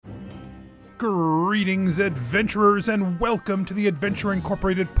Greetings, adventurers, and welcome to the Adventure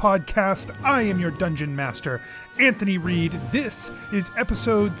Incorporated podcast. I am your dungeon master, Anthony Reed. This is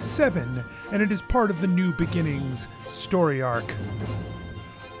episode 7, and it is part of the New Beginnings story arc.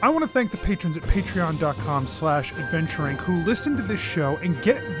 I want to thank the patrons at patreon.com/adventuring who listen to this show and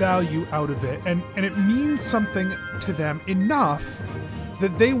get value out of it, and it means something to them enough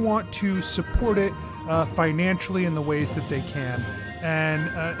that they want to support it financially in the ways that they can. And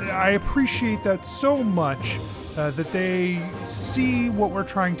I appreciate that so much that they see what we're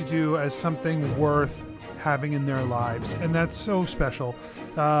trying to do as something worth having in their lives. And that's so special.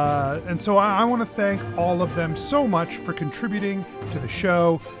 And so I want to thank all of them so much for contributing to the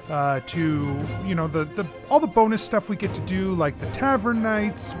show, to, you know, all the bonus stuff we get to do, like the tavern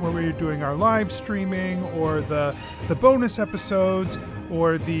nights where we're doing our live streaming, or the bonus episodes,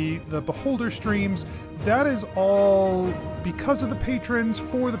 or the Beholder streams. That is all because of the patrons,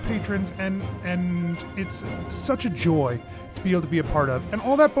 for the patrons, and it's such a joy to be able to be a part of. And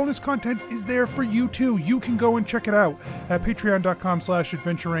all that bonus content is there for you too. You can go and check it out at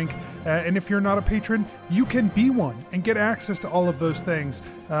patreon.com/adventureinc. And if you're not a patron, you can be one and get access to all of those things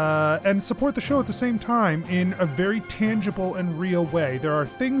and support the show at the same time in a very tangible and real way. There are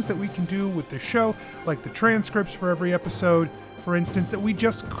things that we can do with the show, like the transcripts for every episode, for instance, that we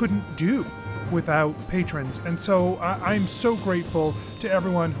just couldn't do without patrons. And so I'm so grateful to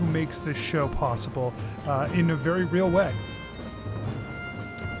everyone who makes this show possible in a very real way.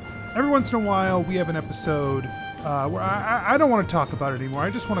 Every once in a while, we have an episode where I don't want to talk about it anymore. I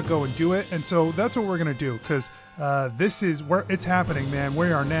just want to go and do it. And so that's what we're going to do, because this is where it's happening, man.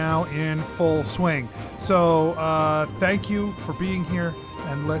 We are now in full swing. So thank you for being here,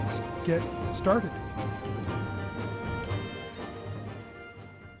 and let's get started.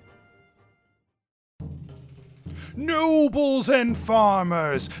 Nobles and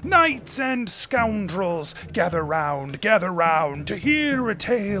farmers, knights and scoundrels, gather round to hear a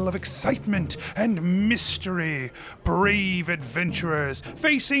tale of excitement and mystery. Brave adventurers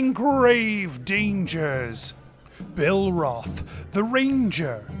facing grave dangers. Bilroth, the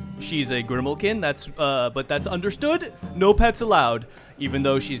ranger. She's a Grimalkin, but that's understood. No pets allowed, even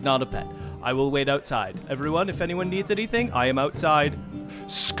though she's not a pet. I will wait outside. Everyone, if anyone needs anything, I am outside.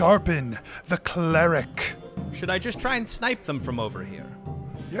 Scarpin, the cleric. Should I just try and snipe them from over here?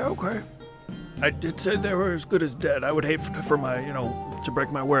 Yeah, okay. I did say they were as good as dead. I would hate for my, to break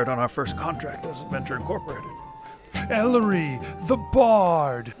my word on our first contract as Adventure Incorporated. Ellery, the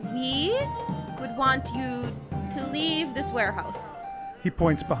bard. We would want you to leave this warehouse. He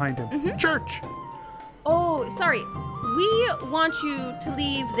points behind him. Mm-hmm. Church. Oh, sorry. We want you to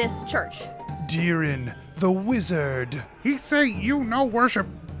leave this church. Deerin, the wizard. He say you no worship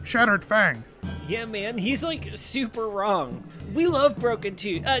Shattered Fang. Yeah, man, he's super wrong. We love Broken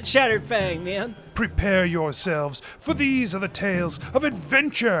Tooth, Shattered Fang, man. Prepare yourselves, for these are the tales of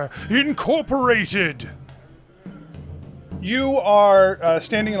Adventure Incorporated. You are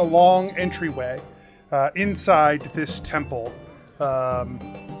standing in a long entryway inside this temple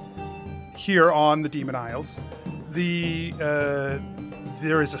here on the Demon Isles. There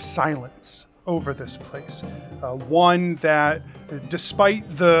is a silence over this place, one that,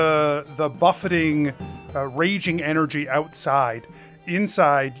 despite the buffeting, raging energy outside,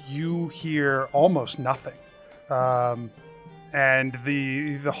 inside you hear almost nothing, and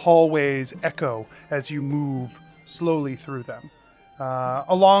the hallways echo as you move slowly through them.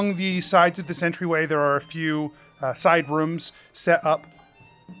 Along the sides of this entryway, there are a few side rooms set up.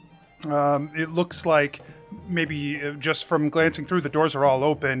 It looks like, maybe just from glancing through, the doors are all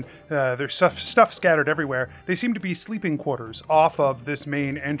open. There's stuff scattered everywhere. They seem to be sleeping quarters off of this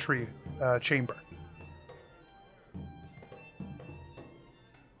main entry chamber.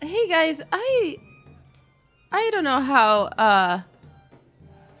 Hey guys, I don't know how,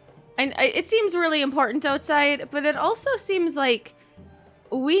 it seems really important outside, but it also seems like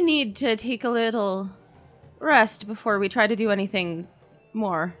we need to take a little rest before we try to do anything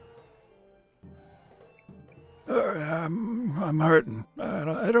more. I'm hurting.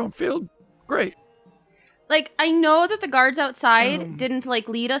 I don't feel great. I know that the guards outside didn't,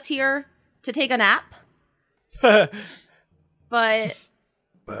 lead us here to take a nap. But...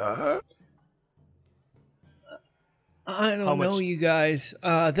 I don't know, you guys.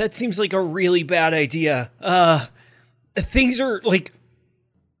 That seems like a really bad idea. Things are,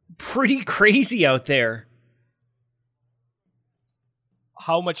 pretty crazy out there.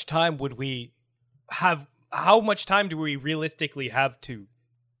 How much time would we have... How much time do we realistically have to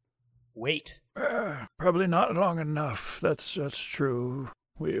wait? Probably not long enough. That's true.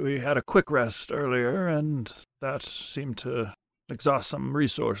 We had a quick rest earlier, and that seemed to exhaust some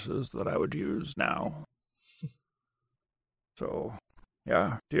resources that I would use now. So,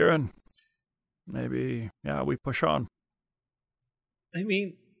 yeah, Diren, maybe, we push on. I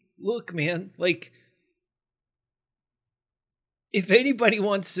mean, look, man, like, if anybody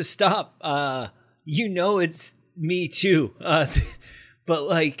wants to stop, it's me too. But,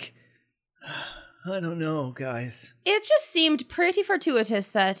 like, I don't know, guys. It just seemed pretty fortuitous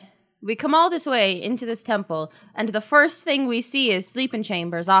that we come all this way into this temple, and the first thing we see is sleeping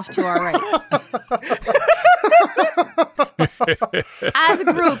chambers off to our right. As a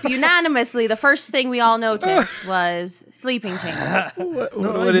group, unanimously, the first thing we all noticed was sleeping chambers.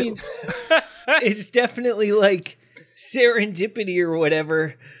 It's definitely like serendipity or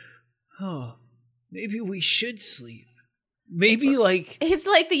whatever. Oh, maybe we should sleep. Maybe like... It's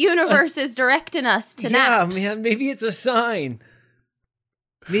like the universe is directing us to nap. Yeah, man, maybe it's a sign.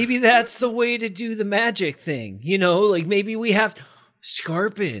 Maybe that's the way to do the magic thing. Like maybe we have...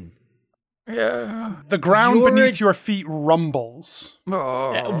 Scarpin. Yeah. The ground beneath your feet rumbles.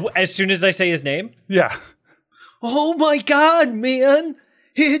 Oh. As soon as I say his name? Yeah. Oh my god, man!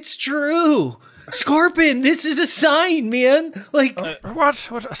 It's true! Scarpin, this is a sign, man! Like... What?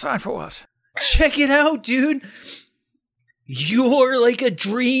 What? A sign for what? Check it out, dude! You're like a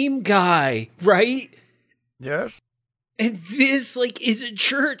dream guy, right? Yes. And this, is a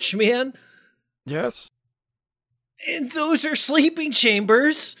church, man. Yes. And those are sleeping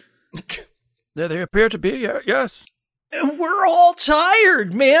chambers. Yeah, they appear to be, yes. And we're all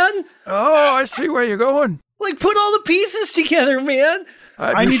tired, man. Oh, I see where you're going. Like, put all the pieces together, man.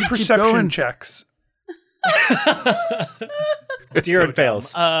 I need perception checks. Diren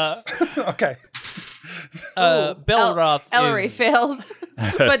fails. Okay. Belroth Ellery fails,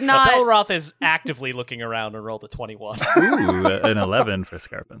 but not... Belroth is actively looking around and rolled a 21. Ooh, an 11 for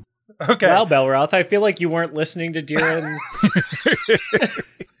Scarpin. Okay. Well, Belroth, I feel like you weren't listening to Diren's...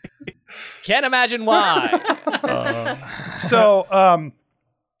 Can't imagine why. So,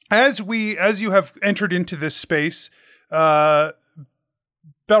 as you have entered into this space, Belroth,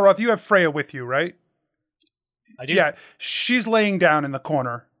 you have Freya with you, right? I do. Yeah, she's laying down in the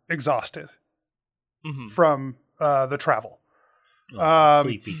corner, exhausted from the travel.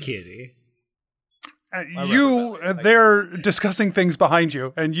 Sleepy kitty. They're discussing things behind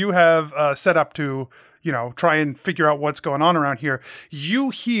you, and you have set up to, try and figure out what's going on around here.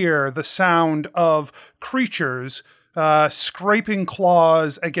 You hear the sound of creatures scraping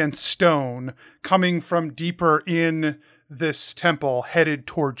claws against stone coming from deeper in this temple, headed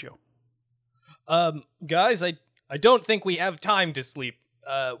toward you. Guys, I don't think we have time to sleep.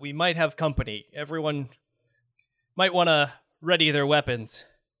 We might have company. Everyone might want to ready their weapons.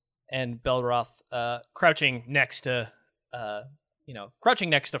 And Belroth, crouching next to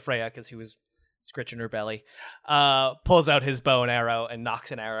Freya because he was scritching her belly, pulls out his bow and arrow and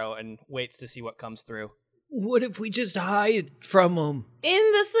knocks an arrow and waits to see what comes through. What if we just hide from them?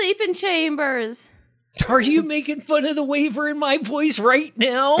 In the sleeping chambers. Are you making fun of the waver in my voice right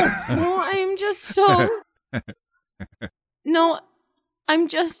now? No, I'm just so... No, I'm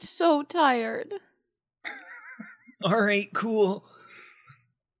just so tired. All right, cool.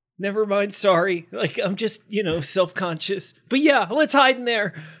 Never mind, sorry. I'm just, self-conscious. But yeah, let's hide in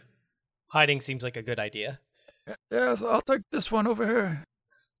there. Hiding seems like a good idea. Yes, I'll take this one over here.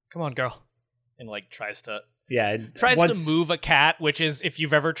 Come on, girl. And, tries to move a cat, which is, if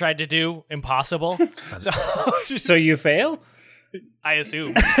you've ever tried to do, impossible. So you fail? I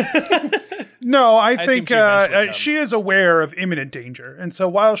assume. No, I think she she is aware of imminent danger. And so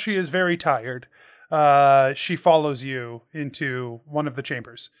while she is very tired, she follows you into one of the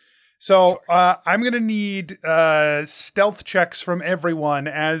chambers. So I'm going to need stealth checks from everyone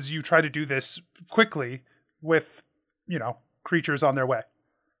as you try to do this quickly with, creatures on their way.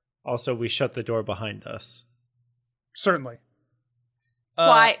 Also, we shut the door behind us. Certainly.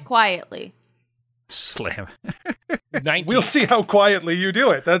 Quietly. Slam. 19. We'll see how quietly you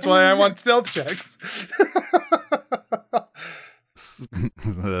do it. That's why I want stealth checks. 3.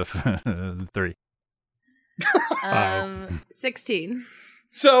 16.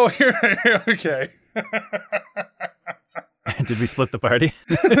 So here, okay. Did we split the party?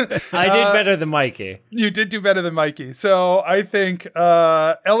 I did better than Mikey. You did do better than Mikey. So I think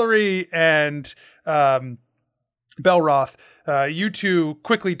Ellery and Belroth, you two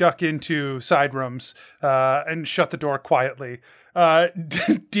quickly duck into side rooms and shut the door quietly.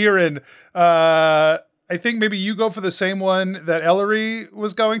 Diren, I think maybe you go for the same one that Ellery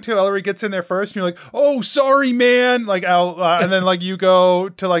was going to. Ellery gets in there first, and you're like, "Oh, sorry, man!" Like out, and then like you go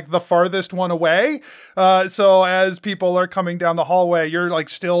to like the farthest one away. So as people are coming down the hallway, you're like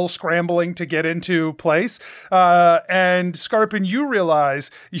still scrambling to get into place. And Scarpin, you realize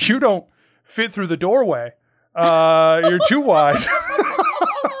you don't fit through the doorway. You're too wide.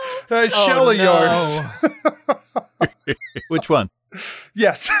 That shell of yours. Which one?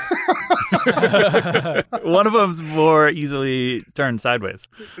 Yes. One of them's more easily turned sideways.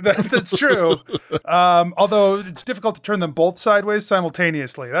 That's true. Although it's difficult to turn them both sideways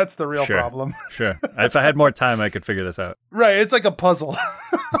simultaneously. That's the real problem. Sure. If I had more time, I could figure this out. Right. It's like a puzzle.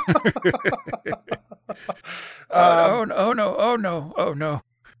 Oh no.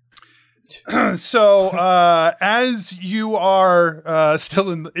 So as you are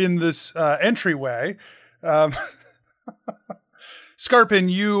still in this entryway, Scarpin,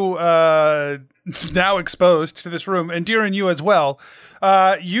 you now exposed to this room, and Diran, you as well.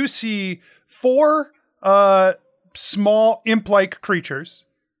 You see 4 small imp-like creatures.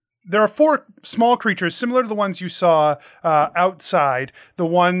 There are 4 small creatures similar to the ones you saw outside. The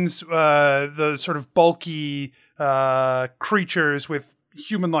ones, the sort of bulky creatures with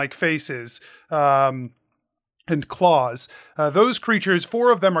human-like faces and claws. Those creatures,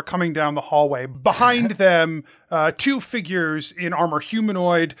 4 of them are coming down the hallway. Behind them, 2 figures in armor,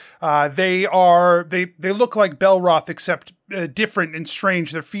 humanoid. They look like Belroth, except different and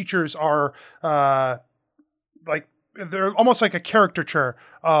strange. Their features are like they're almost like a caricature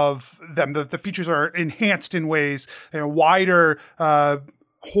of them. The features are enhanced in ways. They're wider.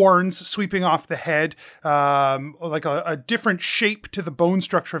 Horns sweeping off the head, like a different shape to the bone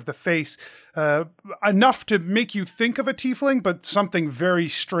structure of the face, enough to make you think of a tiefling, but something very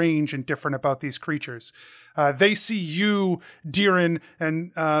strange and different about these creatures. They see you, Diran,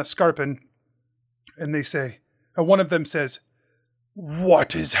 and Scarpin, and they say, one of them says,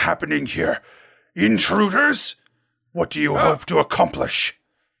 "What is happening here? Intruders? What do you hope to accomplish?"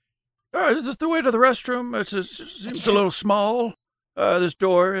 Is this the way to the restroom? It seems a little small. This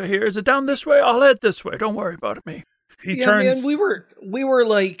door here, is it down this way? I'll head this way. Don't worry about me. He turns. Man, we were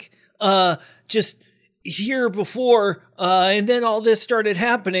like just here before, and then all this started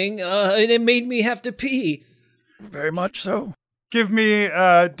happening, and it made me have to pee. Very much so. Give me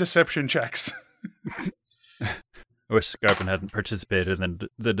deception checks. I wish Scarpin hadn't participated in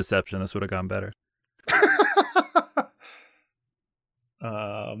the deception. This would have gone better.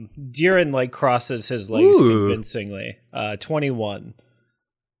 Diran like crosses his legs convincingly. 21.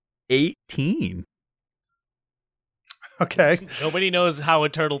 18. Okay. Nobody knows how a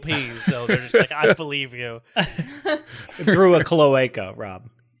turtle pees, so they're just like, I believe you. Through a cloaca, Rob.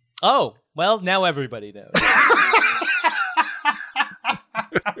 Oh, well, now everybody knows.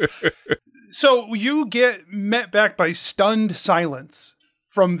 So you get met back by stunned silence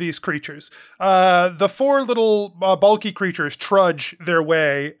from these creatures. The 4 little bulky creatures trudge their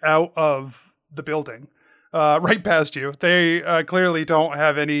way out of the building, right past you. They clearly don't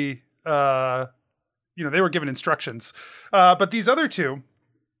have any, they were given instructions. But these other 2,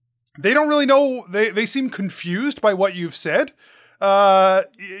 they don't really know. They seem confused by what you've said.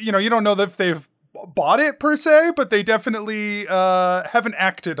 You don't know if they've bought it per se, but they definitely haven't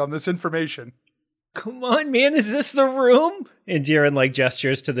acted on this information. Come on, man, is this the room? And Diran like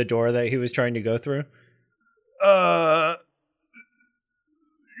gestures to the door that he was trying to go through.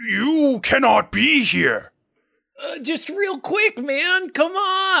 You cannot be here. Just real quick, man. Come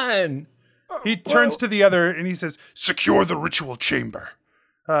on. He turns to the other and he says, "Secure the ritual chamber."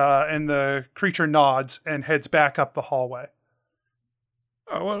 And the creature nods and heads back up the hallway.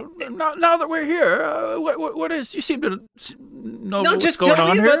 Well, now that we're here, what is? You seem to know what's just going tell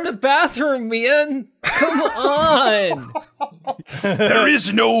on me here. about the bathroom, man. Come on. There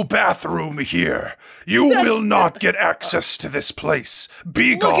is no bathroom here. You will not get access to this place.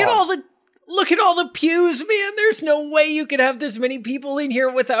 Be gone. Look at all the pews, man. There's no way you could have this many people in here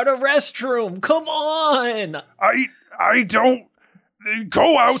without a restroom. Come on. I don't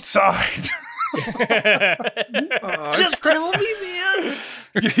go outside. Just tell me, man.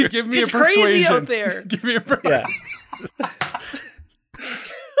 Give me It's a persuasion. crazy out there. Give me a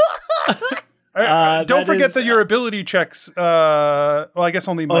Yeah. Don't forget that your ability checks. Well, I guess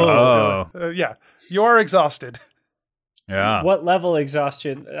only Mike's ability. Yeah, you are exhausted. Yeah. What level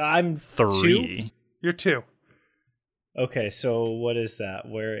exhaustion? I'm 3. 2? You're 2. Okay, so what is that?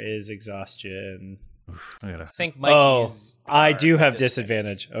 Where is exhaustion? I think Mikey's. I do have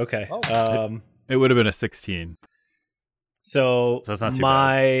disadvantage. Okay. Oh. It would have been a 16. So that's not too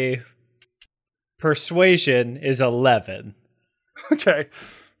my persuasion is 11. Okay.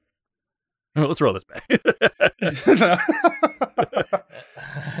 Let's roll this back.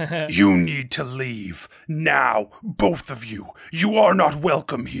 You need to leave. Now, both of you. You are not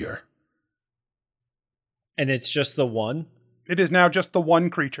welcome here. And it's just the one? It is now just the one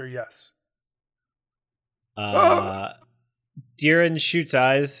creature, yes. Deeren shoots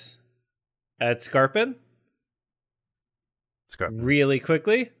eyes at Scarpin. Really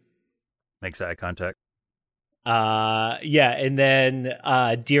quickly. Makes eye contact. Yeah, and then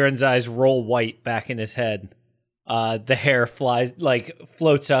Deeren's eyes roll white back in his head. The hair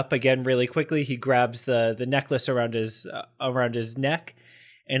floats up again really quickly. He grabs the necklace around his neck,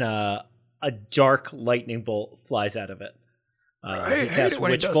 and a dark lightning bolt flies out of it. I hate it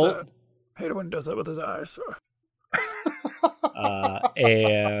when he does that. I hate it when he does that with his eyes.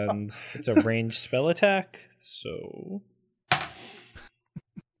 And it's a ranged spell attack, so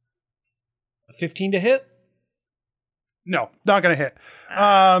 15 to hit? No, not going to hit.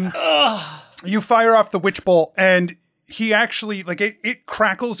 You fire off the witch bolt, and he actually, it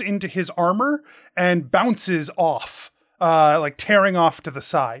crackles into his armor and bounces off, tearing off to the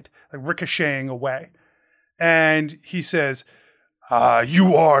side, ricocheting away. And he says,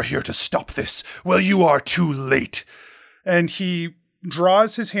 you are here to stop this. Well, you are too late. And he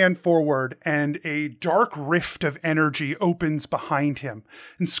draws his hand forward, and a dark rift of energy opens behind him.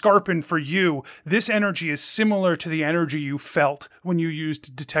 And Scarpin, for you, this energy is similar to the energy you felt when you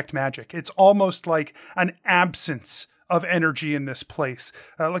used Detect Magic. It's almost like an absence of energy in this place,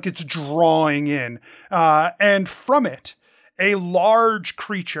 like it's drawing in. And from it, a large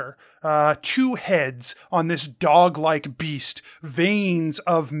creature, 2 heads on this dog-like beast, veins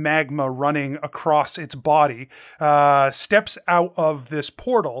of magma running across its body, steps out of this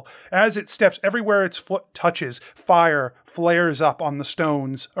portal. As it steps, everywhere its foot touches, fire flares up on the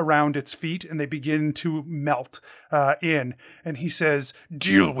stones around its feet, and they begin to melt in. And he says,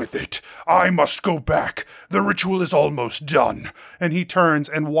 "Deal with it. I must go back. The ritual is almost done." And he turns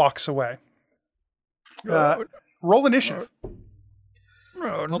and walks away. Roll initiative.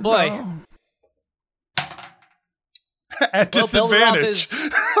 Oh boy. At disadvantage.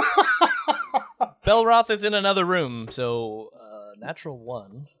 Belroth is in another room, so natural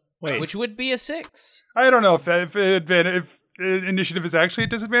 1. Wait. Which would be a 6. I don't know if initiative is actually a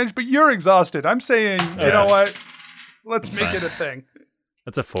disadvantage, but you're exhausted. I'm saying, you know what? Let's make it a thing.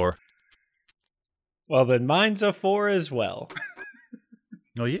 That's a 4. Well, then mine's a 4 as well.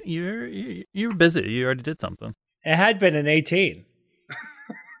 Well, you're busy. You already did something. It had been an 18.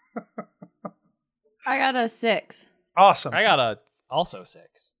 I got a 6. Awesome. I got also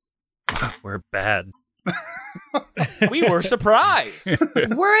 6. We're bad. We were surprised.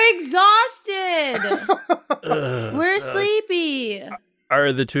 We're exhausted. We're sleepy.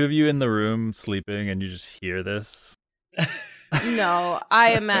 Are the two of you in the room sleeping and you just hear this? No,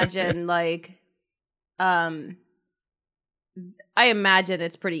 I imagine I imagine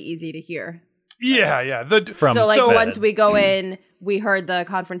it's pretty easy to hear. Yeah. Once we go in, we heard the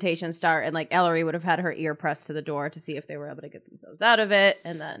confrontation start, and Ellery would have had her ear pressed to the door to see if they were able to get themselves out of it,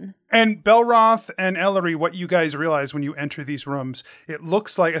 and then... And Belroth and Ellery, what you guys realize when you enter these rooms, it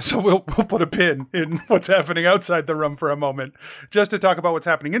looks like... So we'll put a pin in what's happening outside the room for a moment, just to talk about what's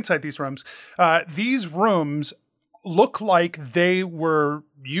happening inside these rooms. These rooms look like they were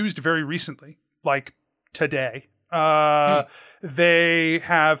used very recently, like today. They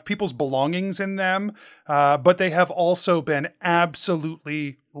have people's belongings in them, but they have also been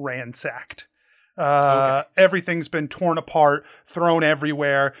absolutely ransacked. Everything's been torn apart, thrown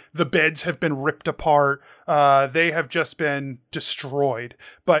everywhere. The beds have been ripped apart. They have just been destroyed.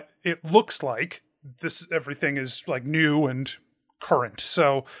 But it looks like everything is new and current.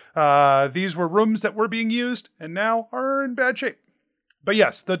 So these were rooms that were being used and now are in bad shape. But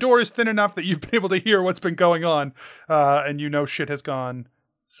yes, the door is thin enough that you've been able to hear what's been going on, and shit has gone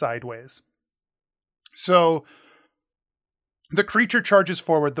sideways. So the creature charges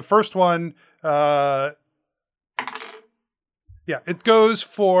forward. The first one, it goes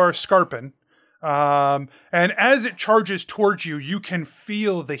for Scarpin. And as it charges towards you, you can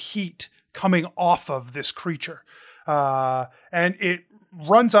feel the heat coming off of this creature. And it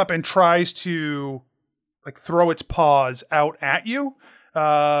runs up and tries to throw its paws out at you.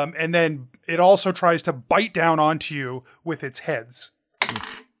 And then it also tries to bite down onto you with its heads.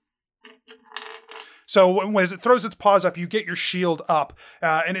 So as it throws its paws up, you get your shield up,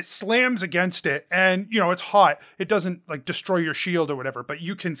 and it slams against it. And, it's hot. It doesn't destroy your shield or whatever, but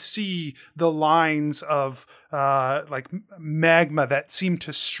you can see the lines of magma that seem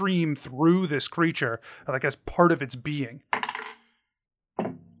to stream through this creature, as part of its being.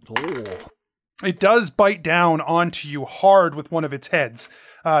 Oh. It does bite down onto you hard with one of its heads.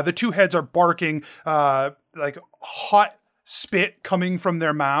 The two heads are barking, like hot spit coming from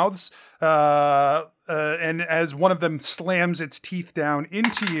their mouths. And as one of them slams its teeth down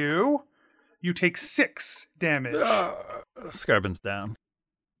into you, you take 6 damage. Scarpin's down.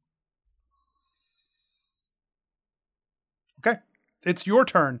 Okay. It's your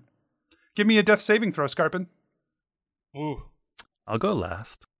turn. Give me a death saving throw, Scarpin. Ooh. I'll go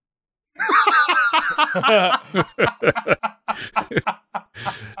last.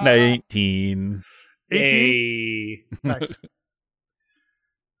 19. 18? Yay. Nice.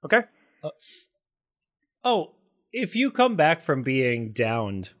 Okay. Oh, if you come back from being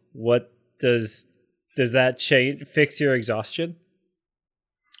downed, what does that fix your exhaustion?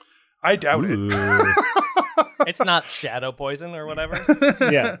 I doubt it. Ooh. It's not shadow poison or whatever.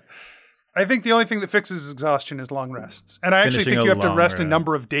 Yeah. I think the only thing that fixes exhaustion is long rests. And I actually Finishing think a you have to long rest a rest.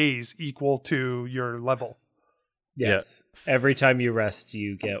 number of days equal to your level. Yes. Every time you rest,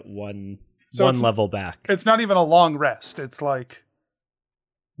 you get one So it's- level back. It's not even a long rest. It's like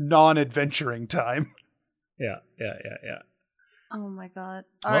non-adventuring time. Yeah. Oh my god.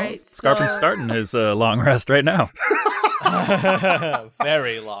 Well, All right. Scarpin's so, starting his long rest right now.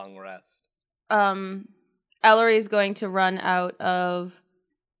 Very long rest. Ellery's going to run out of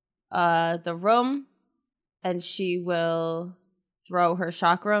the room, and she will throw her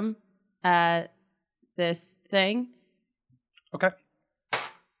chakram at this thing. Okay.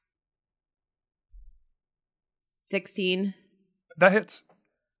 16. That hits.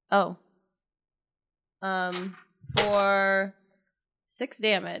 Oh. For 6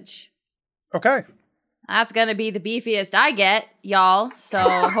 damage. Okay. That's gonna be the beefiest I get, y'all. So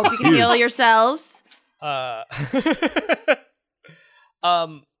hope you can heal yourselves.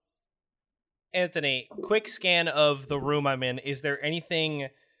 Anthony, quick scan of the room I'm in. Is there anything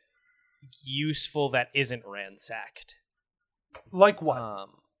useful that isn't ransacked? Like what?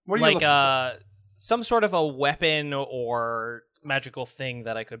 What are you Like looking some sort of a weapon or magical thing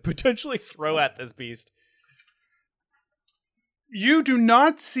that I could potentially throw at this beast. You do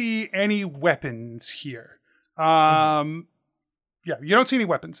not see any weapons here. Yeah, you don't see any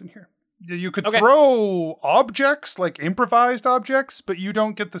weapons in here. You could Okay. throw objects, like improvised objects, but you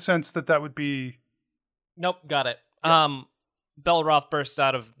don't get the sense that that would be... Nope, got it. Belroth bursts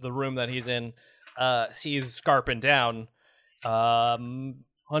out of the room that he's in, sees Scarpin down.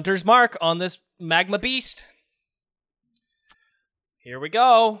 Hunter's mark on this magma beast. Here we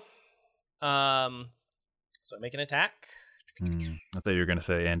go. So I make an attack. I thought you were going to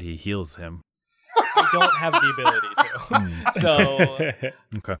say, and he heals him. I don't have the ability to. So,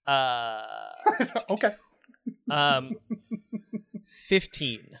 Okay.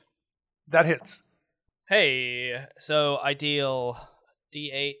 15. That hits. Hey, so I deal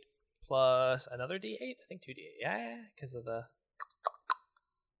D8 plus another D8? I think 2D8. Yeah, because of the...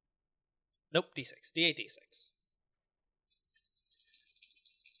 Nope, D6. D8, D6.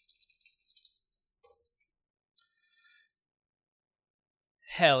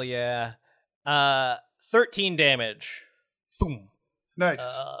 Hell yeah. 13 damage. Boom.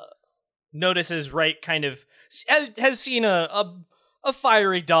 Nice. Notices right kind of... Has seen a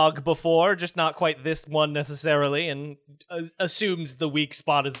fiery dog before, just not quite this one necessarily, and assumes the weak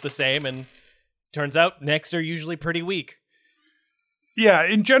spot is the same, and turns out necks are usually pretty weak. Yeah,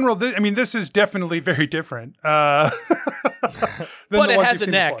 in general, this is definitely very different. But it has a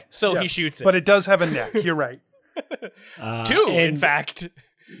neck, before. so Yeah, he shoots it. But it does have a neck. You're right. 2, in fact.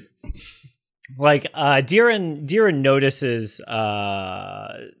 Like Deeren notices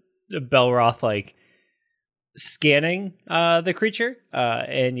Belroth like scanning the creature,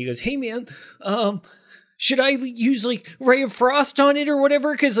 and he goes, "Hey man, should I use like Ray of Frost on it or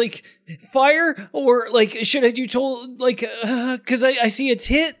whatever? Because like fire, or like should I do because I see it's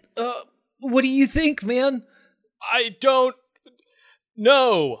hit. What do you think, man?" I don't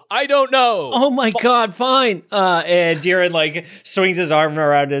know. Oh my god, fine. And Deeren like swings his arm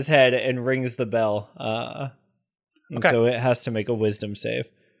around his head and rings the bell. And Okay. so it has to make a wisdom save.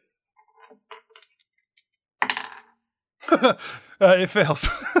 It fails.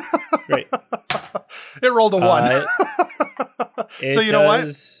 Great. It rolled a 1. It So you know what?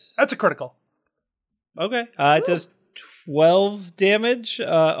 does- That's a critical. Okay. It does 12 damage.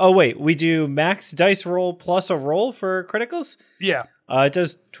 Wait, we do max dice roll plus a roll for criticals? Yeah. It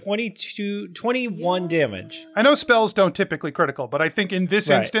does 21 damage. I know spells don't typically critical, but I think in this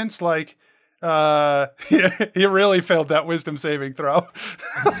Right. instance, like, he really failed that wisdom saving throw.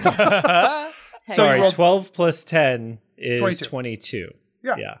 So Sorry, you rolled 12 plus 10 is 22. 22.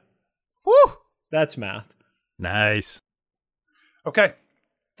 Yeah. Woo! That's math. Nice. Okay.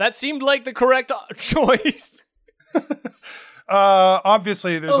 That seemed like the correct choice.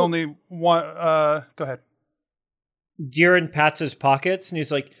 Obviously, there's only one. Go ahead. Diren pats his pockets and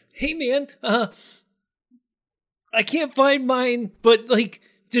he's like, "Hey, man, I can't find mine, but like,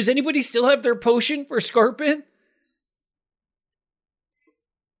 does anybody still have their potion for Scarpin?"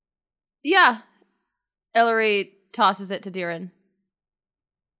 Yeah. Ellery tosses it to Diren.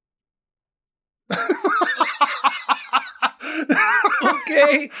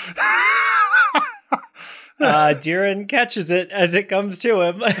 Okay. Diren catches it as it comes to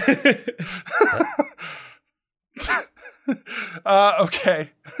him.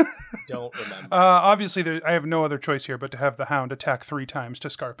 Okay. Don't remember. Obviously, I have no other choice here but to have the hound attack 3 times to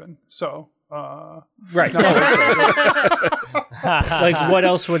Scarpin. So, Right. Like, what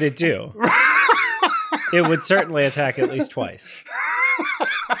else would it do? It would certainly attack at least twice.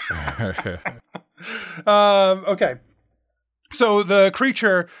 Okay. So the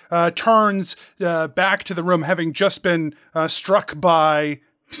creature turns back to the room, having just been struck by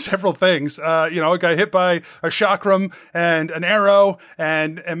several things. It got hit by a chakram and an arrow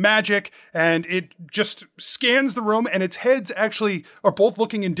and a magic, and it just scans the room, and its heads actually are both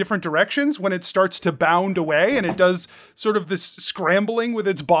looking in different directions when it starts to bound away, and it does sort of this scrambling with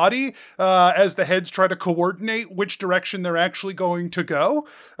its body as the heads try to coordinate which direction they're actually going to go.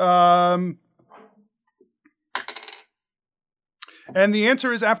 And the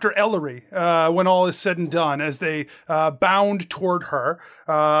answer is after Ellery, when all is said and done, as they bound toward her,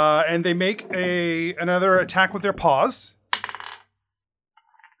 and they make another attack with their paws.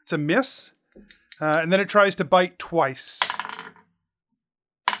 It's a miss, and then it tries to bite twice.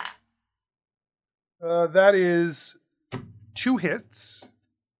 That is 2 hits.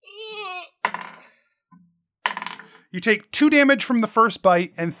 You take 2 damage from the first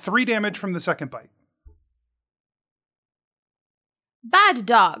bite and 3 damage from the second bite. Bad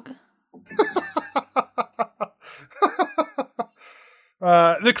dog.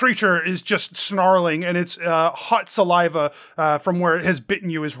 The creature is just snarling, and its hot saliva from where it has bitten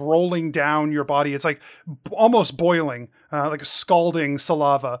you is rolling down your body. It's like almost boiling, like a scalding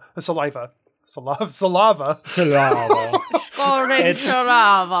saliva. Scalding Saliva.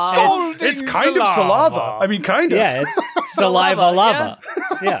 It's kind of saliva. I mean, kind of. Yeah, it's saliva lava.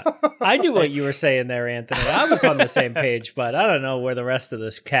 Yeah. I knew what you were saying there, Anthony. I was on the same page, but I don't know where the rest of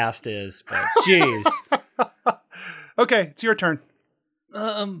this cast is. But jeez. Okay, it's your turn.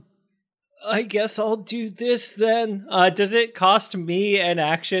 I guess I'll do this then. Does it cost me an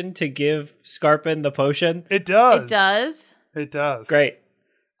action to give Scarpin the potion? It does. It does. It does. Great.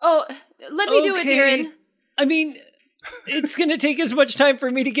 Oh, let me do it, Diren. I mean, it's going to take as much time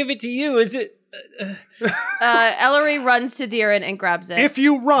for me to give it to you, is it? Ellery runs to Diren and grabs it. If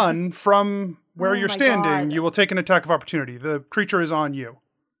you run from where you're my standing, God. you will take an attack of opportunity. The creature is on you.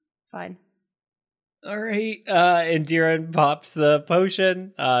 Fine. All right. And Diren pops the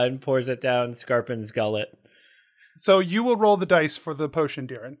potion and pours it down Scarpin's gullet. So you will roll the dice for the potion,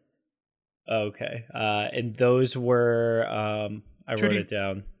 Diren. Okay. And those were, I wrote it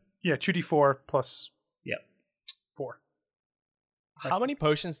down. Yeah, 2d4 plus Yep. 4. How many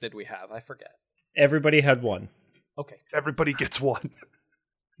potions did we have? I forget. Everybody had 1. Okay. Everybody gets 1.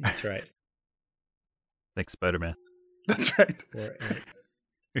 That's right. Thanks, Spider-Man. That's right.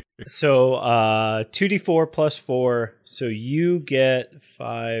 So 2d4 plus 4. So you get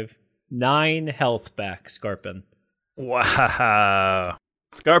 9 health back, Scarpin. Wow.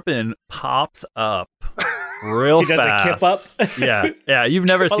 Scarpin pops up real He does fast. a kip up. Yeah. You've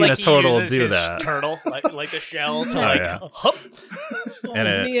never But seen like a turtle he uses do his that. turtle, like the shell, to yeah. hop. Oh And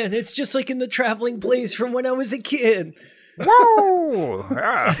man, it's just like in the traveling plays from when I was a kid. Whoa!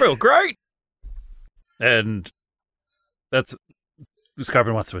 I feel great. And that's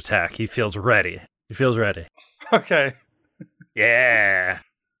Scarpin wants to attack. He feels ready. Okay. Yeah.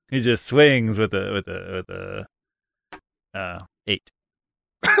 He just swings with a 8.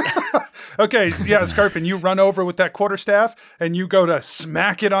 Okay, yeah, Scarpin, you run over with that quarterstaff, and you go to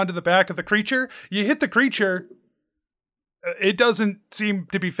smack it onto the back of the creature. You hit the creature. It doesn't seem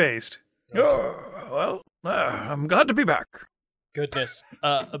to be phased. Oh, well, I'm glad to be back. Goodness.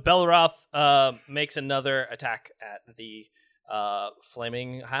 Belroth makes another attack at the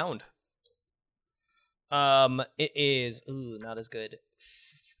flaming hound. It is not as good.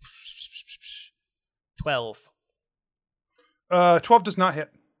 12. 12 does not hit.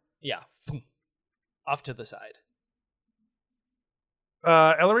 Yeah. Off to the side.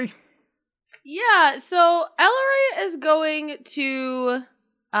 Ellery? Yeah, so Ellery is going to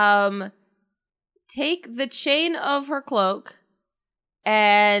take the chain of her cloak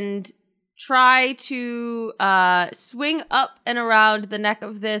and try to swing up and around the neck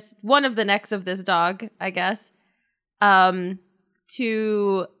of one of the necks of this dog, I guess,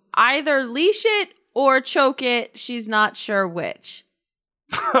 to either leash it or choke it. She's not sure which.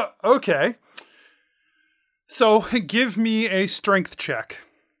 Okay. So give me a strength check.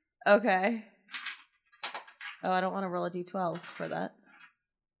 Okay. Oh, I don't want to roll a d12 for that.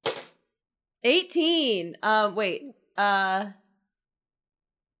 18. Wait.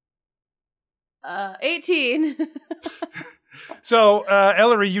 18. So,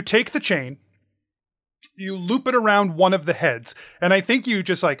 Ellery, you take the chain, you loop it around one of the heads, and I think you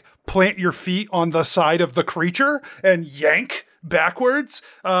just like plant your feet on the side of the creature and yank backwards,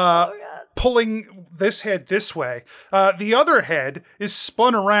 pulling this head this way. The other head is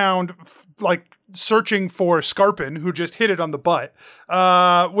spun around, like searching for Scarpin, who just hit it on the butt,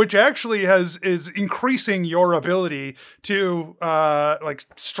 which actually is increasing your ability to like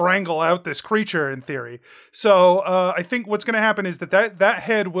strangle out this creature in theory. So I think what's going to happen is that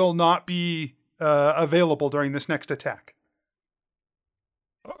head will not be available during this next attack.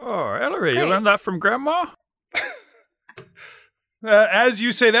 Oh, Ellery, you Great. learned that from Grandma? As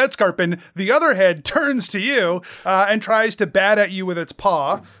you say that, Scarpin, the other head turns to you and tries to bat at you with its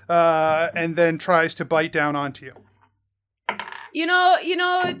paw, and then tries to bite down onto you. You know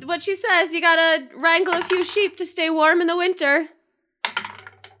what she says. You gotta wrangle a few sheep to stay warm in the winter.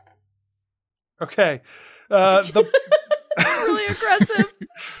 Okay. The It's really aggressive.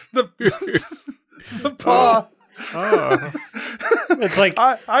 the paw. Oh. It's like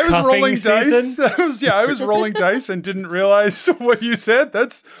I was cuffing rolling season. dice. I was rolling dice and didn't realize what you said.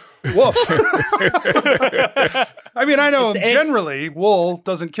 That's woof. I mean, I know It's- generally wool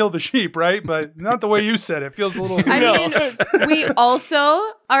doesn't kill the sheep, right? But not the way you said it. It feels a little. I mean, we also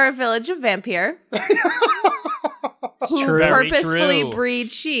are a village of vampire who true. Very purposefully true.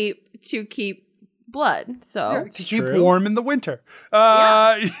 breed sheep to keep blood. So to keep true. warm in the winter.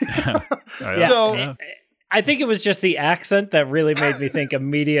 Yeah. So I think it was just the accent that really made me think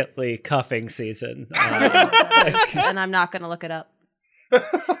immediately cuffing season. and I'm not gonna look it up.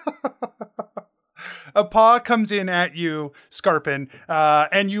 a paw comes in at you, Scarpin,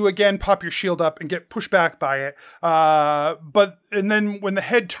 and you again pop your shield up and get pushed back by it. And then when the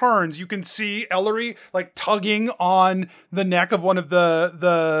head turns, you can see Ellery like tugging on the neck of one of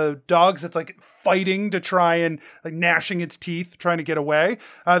the dogs that's like fighting to try and like gnashing its teeth, trying to get away.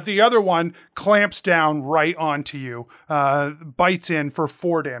 The other one clamps down right onto you, bites in for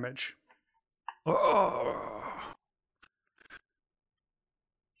 4 damage. Oh.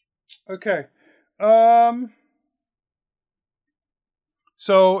 Okay.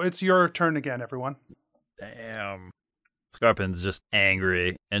 So it's your turn again, everyone. Damn. Scarpin's just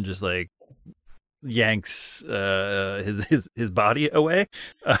angry and just like yanks his body away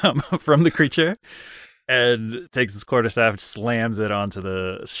from the creature and takes his quarterstaff, slams it onto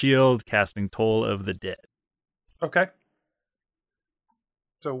the shield, casting Toll of the Dead. Okay.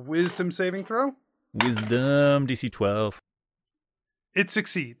 So wisdom saving throw. Wisdom DC 12. It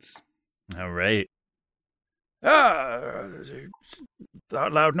succeeds. All right. That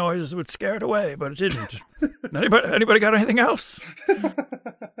loud noise would scare it away, but it didn't. Anybody got anything else?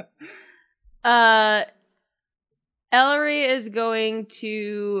 Ellery is going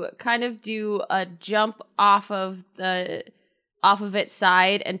to kind of do a jump off of its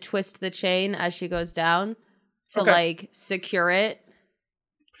side and twist the chain as she goes down to Okay. like secure it.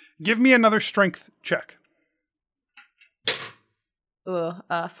 Give me another strength check. Ooh,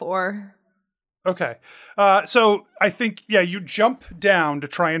 4. Okay. So I think, you jump down to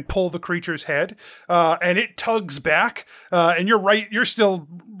try and pull the creature's head, and it tugs back, and you're right, you're still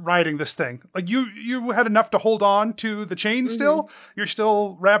riding this thing. Like you had enough to hold on to the chain still. You're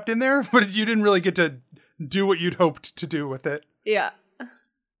still wrapped in there, but you didn't really get to do what you'd hoped to do with it. Yeah.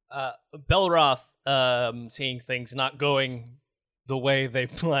 Belroth, seeing things not going the way they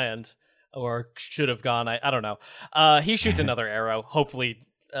planned or should have gone, I don't know. He shoots another arrow, hopefully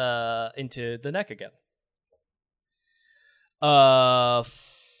into the neck again.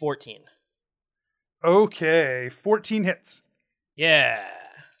 14. Okay, 14 hits. Yeah.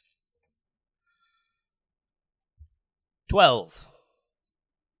 12.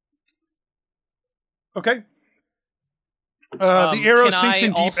 Okay. The arrow can sinks I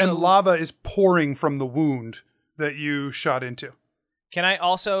in deep, also- and lava is pouring from the wound that you shot into. Can I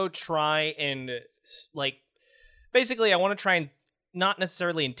also try and, like, basically I want to try and not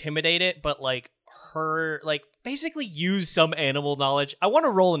necessarily intimidate it, but, like, basically use some animal knowledge. I want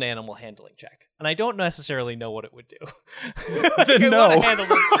to roll an animal handling check, and I don't necessarily know what it would do. Like, Then I no. wanna handle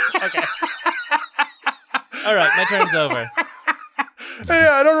it. Okay. All right, my turn's over.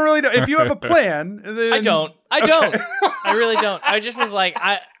 Yeah, I don't really know. If you have a plan, then... I don't. I really don't. I just was like,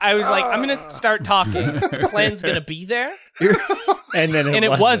 I was like, I'm gonna start talking. The plan's gonna be there, And then and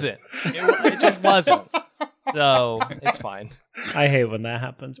it wasn't. It just wasn't. So it's fine. I hate when that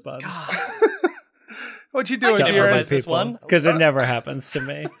happens, bud. What you doing, I can dear? improvise this one. Because it never happens to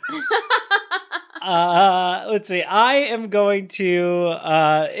me. Let's see. I am going to.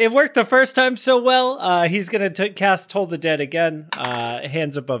 It worked the first time so well. He's going to cast Toll the Dead again.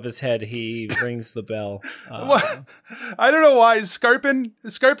 Hands above his head, he rings the bell. What? I don't know why. Scarpin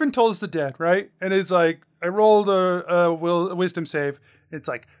tolls the dead, right? And it's like, I rolled a wisdom save. It's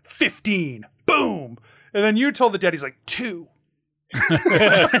like 15. Boom. And then you told the dead, he's like 2.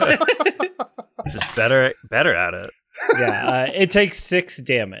 Just better at it. Yeah, it takes 6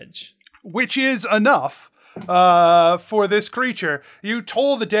 damage. Which is enough for this creature. You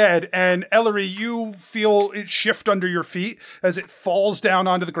toll the dead, and Ellery, you feel it shift under your feet as it falls down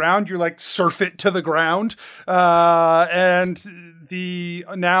onto the ground. You like surf it to the ground, and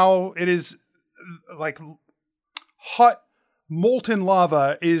now it is like hot molten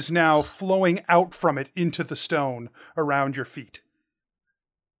lava is now flowing out from it into the stone around your feet.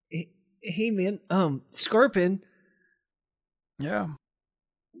 Hey man, Scarpin, Yeah.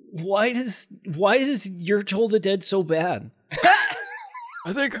 why is your Toll the Dead so bad?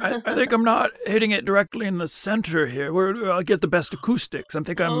 I think I'm not hitting it directly in the center here, where I'll get the best acoustics. I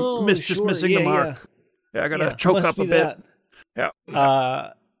think I'm just missing the mark. Yeah, I gotta choke up a bit. That.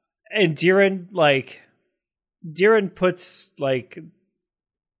 Yeah. And Diren puts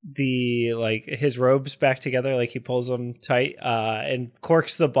his robes back together, like he pulls them tight, and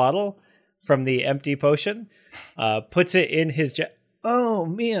corks the bottle from the empty potion, puts it in his Oh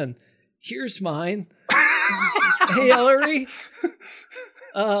man, here's mine. Hey Ellery.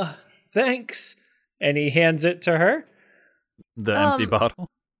 Thanks. and he hands it to her. The empty bottle?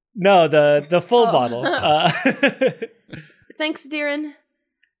 No, the full bottle. Thanks, Diren.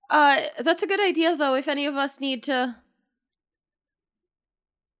 That's a good idea, though, if any of us need to...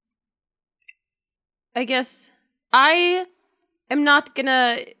 I guess I am not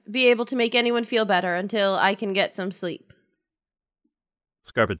gonna be able to make anyone feel better until I can get some sleep.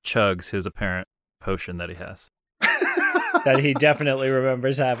 Scarpin chugs his apparent potion that he has. That he definitely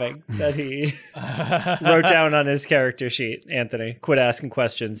remembers having. That he wrote down on his character sheet. Anthony, quit asking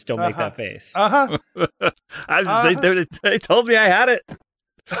questions. Don't make that face. They told me I had it.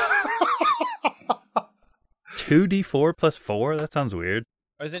 2d4 plus 4? That sounds weird.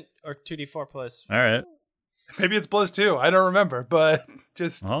 Or 2d4 plus. All right. Maybe it's plus 2. I don't remember, but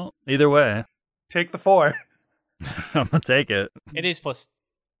just Well, either way, take the 4. I'm gonna take it. It is plus.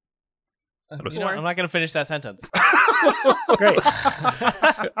 Plus You know, I'm not going to finish that sentence. Great.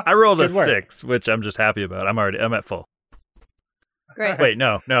 I rolled a Good work. 6, which I'm just happy about. I'm at full. Great. Wait,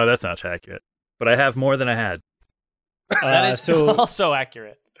 no, that's not accurate. But I have more than I had. That is so also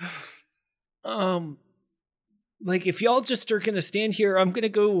accurate. If y'all just are gonna stand here, I'm gonna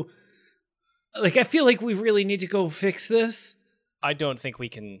go. I feel like we really need to go fix this. I don't think we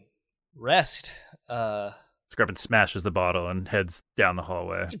can rest. Scarpin smashes the bottle and heads down the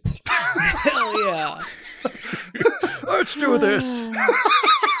hallway. Hell yeah! Let's do this.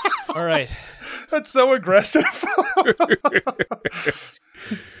 All right. That's so aggressive.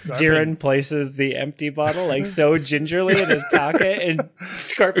 Diren places the empty bottle so gingerly in his pocket, and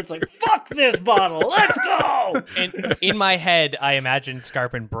Scarpin's like, "Fuck this bottle, let's go!" And in my head, I imagine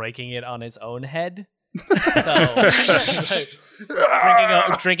Scarpin breaking it on his own head. So,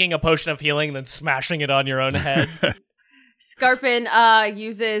 drinking a potion of healing, and then smashing it on your own head. Scarpin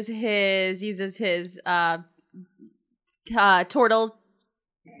uses his turtle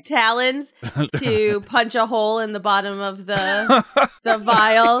talons to punch a hole in the bottom of the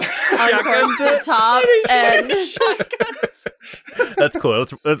vial, uncorks the top, and That's cool.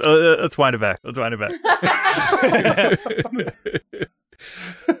 Let's wind it back.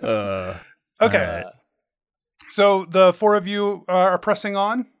 Okay. So the 4 of you are pressing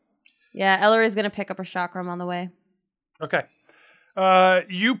on? yeah, Ellery is gonna pick up her chakram on the way. Okay.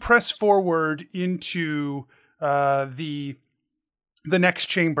 You press forward into the next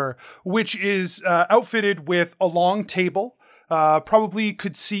chamber, which is outfitted with a long table. Probably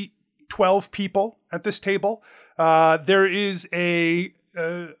could seat 12 people at this table. There is a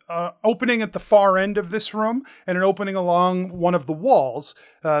opening at the far end of this room and an opening along one of the walls.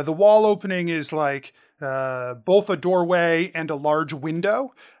 The wall opening is both a doorway and a large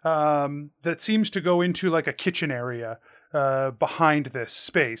window that seems to go into a kitchen area behind this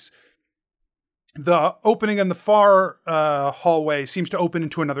space. The opening in the far hallway seems to open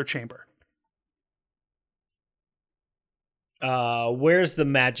into another chamber. Where's the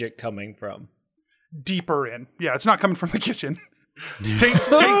magic coming from? Deeper in. Yeah, it's not coming from the kitchen. Take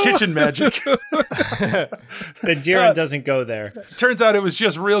kitchen magic. The Diran doesn't go there. Turns out it was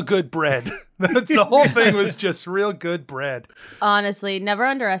just real good bread. The whole thing was just real good bread. Honestly, never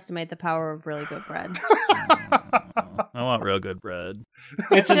underestimate the power of really good bread. I want real good bread.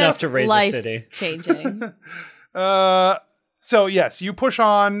 It's enough to raise a life city. Changing. So yes, you push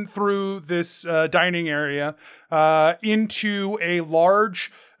on through this dining area into a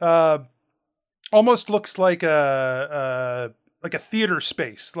large, almost looks like a theater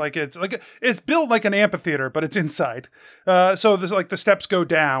space. It's built like an amphitheater, but it's inside. So there's the steps go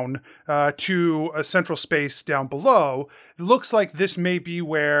down to a central space down below. It looks like this may be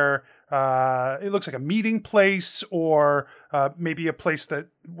where it looks like a meeting place, or maybe a place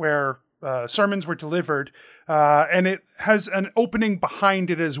where sermons were delivered. And it has an opening behind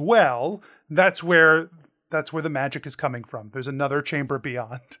it as well. That's where the magic is coming from. There's another chamber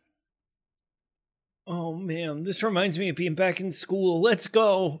beyond. Oh man, this reminds me of being back in school. Let's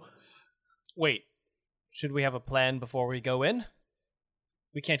go. Wait, should we have a plan before we go in?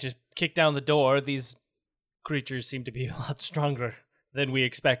 We can't just kick down the door. These creatures seem to be a lot stronger than we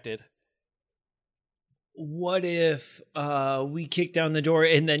expected. What if we kick down the door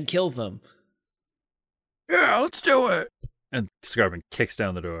and then kill them? Yeah, let's do it. And Scarpin kicks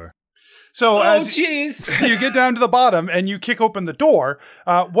down the door. So jeez. You get down to the bottom and you kick open the door.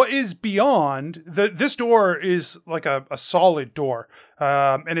 What is beyond this door is like a solid door,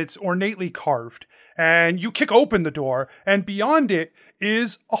 and it's ornately carved. And you kick open the door, and beyond it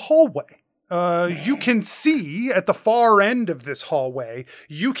is a hallway. You can see at the far end of this hallway,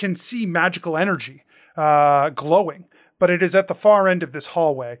 you can see magical energy glowing, but it is at the far end of this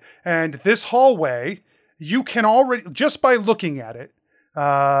hallway. And this hallway, you can already, just by looking at it,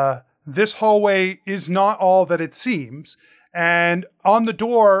 this hallway is not all that it seems. And on the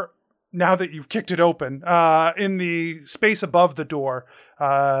door, now that you've kicked it open, in the space above the door,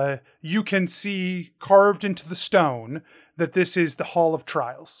 you can see carved into the stone that this is the Hall of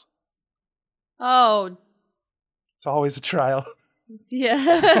Trials. Oh. It's always a trial.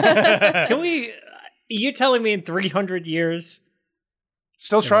 Yeah. Can we... You telling me in 300 years?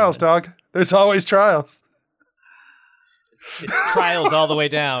 Still trials, dog. There's always trials. It's trials all the way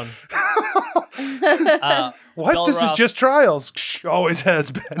down. What? Belroth, This is just trials. Always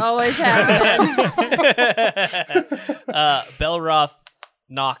has been. Always has been. Belroth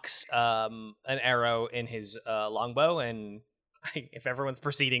knocks an arrow in his longbow, and if everyone's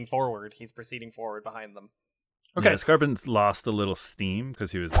proceeding forward, he's proceeding forward behind them. Okay. Yeah, Scarpin's lost a little steam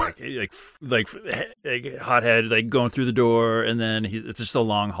because he was like hothead, like going through the door, and then it's just a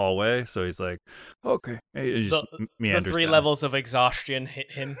long hallway. So he's like, okay, he just meanders the 3 down. levels of exhaustion hit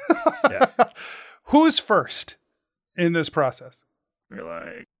him. Yeah, Who's first in this process? you're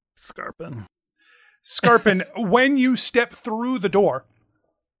like Scarpin. Scarpin, when you step through the door,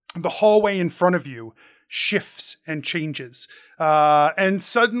 the hallway in front of you shifts and changes. And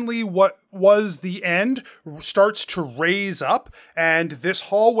suddenly what was the end starts to raise up, and this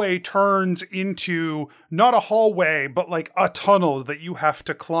hallway turns into not a hallway, but like a tunnel that you have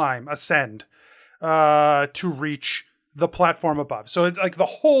to ascend, to reach the platform above. So it's like the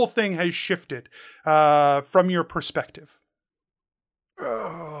whole thing has shifted, from your perspective.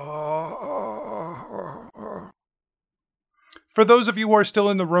 For those of you who are still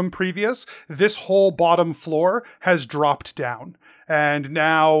in the room previous, this whole bottom floor has dropped down. And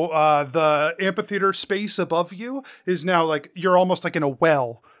now the amphitheater space above you is now like, you're almost like in a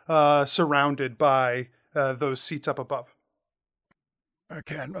well, surrounded by those seats up above. I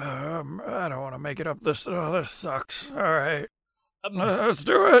can't. I don't want to make it up. This sucks. All right, let's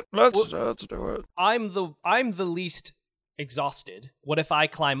do it. Let's do it. I'm the least exhausted. What if I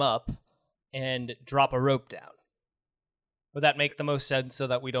climb up and drop a rope down? Would that make the most sense so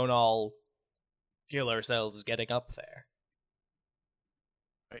that we don't all kill ourselves getting up there?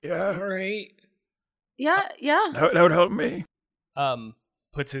 Yeah, All right. Yeah. that would help me.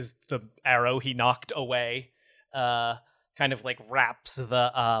 Puts the arrow he knocked away, kind of like wraps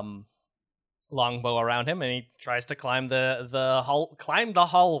the longbow around him, and he tries to climb the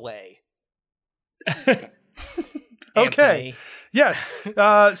hallway. Okay. Anthony. Yes.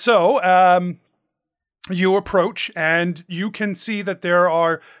 You approach, and you can see that there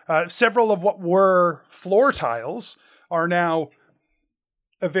are several of what were floor tiles are now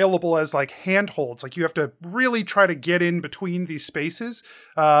available as like handholds. Like you have to really try to get in between these spaces,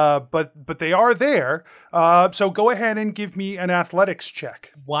 but they are there. So go ahead and give me an athletics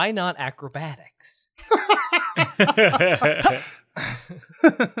check. Why not acrobatics?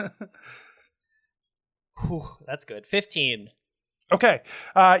 Ooh, that's good. 15. Okay.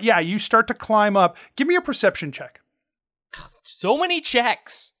 Yeah, you start to climb up. Give me a perception check. So many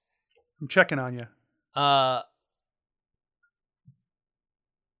checks. I'm checking on you. 5.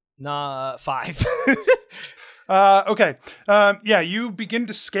 Okay. Yeah, you begin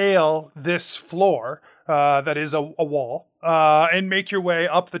to scale this floor that is a wall and make your way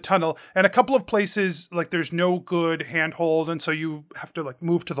up the tunnel. And a couple of places, like, there's no good handhold, and so you have to, like,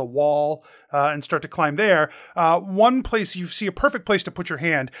 move to the wall and start to climb there. One place, you see a perfect place to put your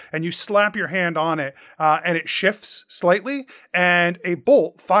hand, and you slap your hand on it, and it shifts slightly, and a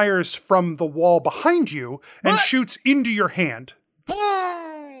bolt fires from the wall behind you and shoots into your hand.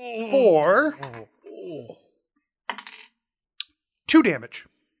 For 2 damage.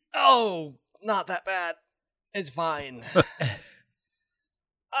 Oh, not that bad. It's fine.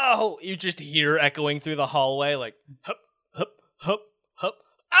 Oh, you just hear echoing through the hallway like, hup, hup, hup, hup.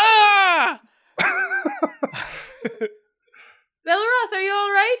 Ah! Belroth, are you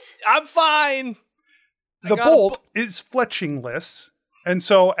all right? I'm fine. The bolt is fletchingless, and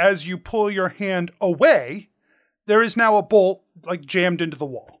so as you pull your hand away, there is now a bolt, like, jammed into the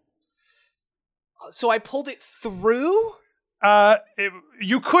wall. So I pulled it through?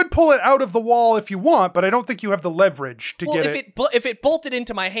 You could pull it out of the wall if you want, but I don't think you have the leverage to get it. If it bolted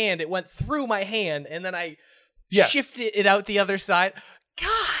into my hand, it went through my hand, and then I shifted it out the other side.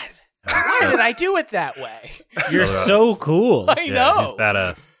 God, why did I do it that way? You're so cool. I know. He's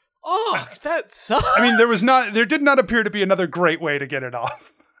badass. Oh, that sucks. I mean, there did not appear to be another great way to get it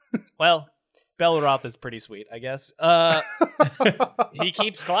off. Well, Belroth is pretty sweet, I guess. He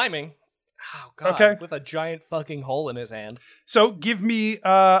keeps climbing. Oh, God. Okay. With a giant fucking hole in his hand. So give me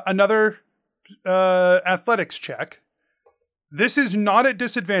another athletics check. This is not at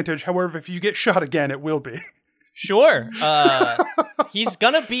disadvantage. However, if you get shot again, it will be. Sure. He's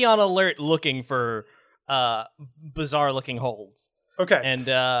gonna be on alert looking for bizarre-looking holds. Okay. And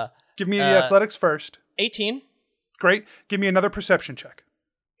give me the athletics first. 18. Great. Give me another perception check.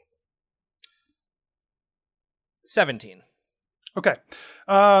 17. Okay.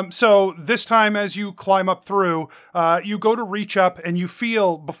 So this time as you climb up through, you go to reach up and you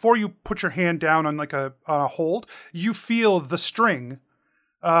feel, before you put your hand down on like on a hold, you feel the string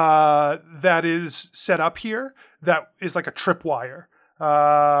that is set up here that is like a tripwire.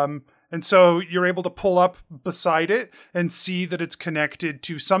 And so you're able to pull up beside it and see that it's connected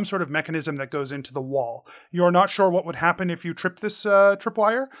to some sort of mechanism that goes into the wall. You're not sure what would happen if you trip this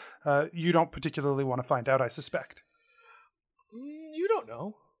tripwire. You don't particularly want to find out, I suspect. You don't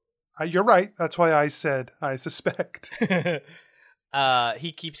know. You're right. That's why I said I suspect.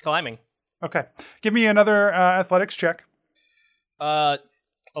 He keeps climbing. Okay. Give me another athletics check.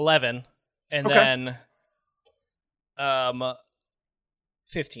 11. And Okay. then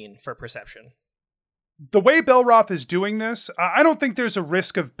 15 for perception. The way Belroth is doing this, I don't think there's a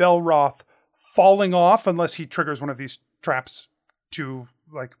risk of Belroth falling off unless he triggers one of these traps too,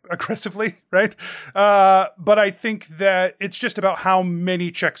 like, aggressively, right? But I think that it's just about how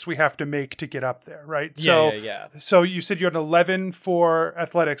many checks we have to make to get up there, right? Yeah. So you said you had 11 for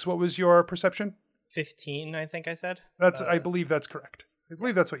athletics. What was your perception? 15, I think I said. I believe that's correct. I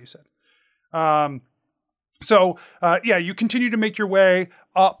believe that's what you said. So you continue to make your way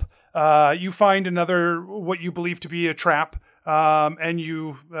up. You find another, what you believe to be a trap, and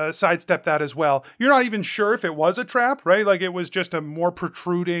you sidestep that as well. You're not even sure if it was a trap, right? Like, it was just a more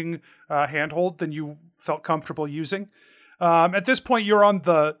protruding handhold than you felt comfortable using. At this point, you're on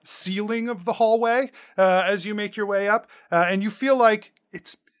the ceiling of the hallway as you make your way up, and you feel like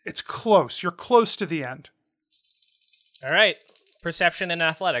it's close. You're close to the end. All right. Perception and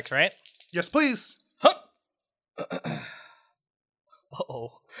athletics, right? Yes, please. Huh.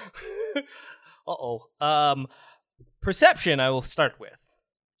 Uh-oh. Uh-oh. Perception I will start with.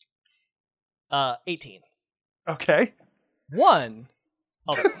 18. Okay. 1.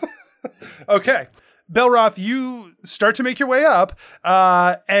 Otherwise. Okay. Belroth, you start to make your way up,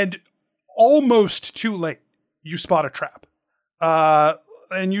 and almost too late, you spot a trap.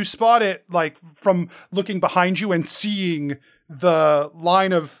 And you spot it, like, from looking behind you and seeing the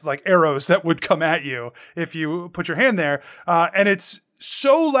line of, like, arrows that would come at you if you put your hand there. And it's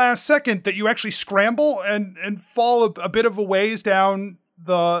so last second that you actually scramble and fall a bit of a ways down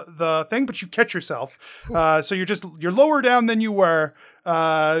the thing, but you catch yourself. So you're lower down than you were.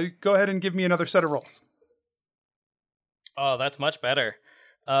 Go ahead and give me another set of rolls. Oh, that's much better.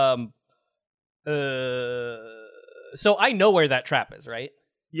 So I know where that trap is, right?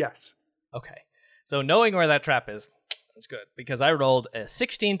 Yes. Okay. So knowing where that trap is, that's good, because I rolled a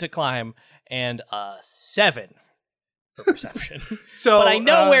 16 to climb and a 7 for perception. So, but I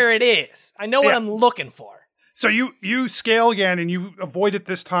know where it is. I know what I'm looking for. So you scale again and you avoid it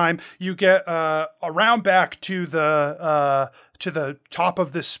this time. You get around back to the top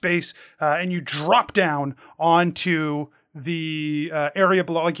of this space and you drop down onto the area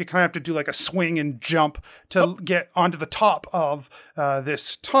below. Like you kind of have to do like a swing and jump to get onto the top of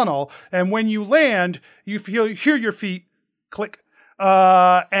this tunnel. And when you land, you hear your feet click.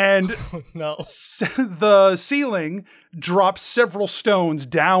 And No. the ceiling drops several stones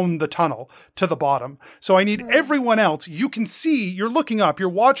down the tunnel to the bottom. So I need everyone else. You can see, you're looking up, you're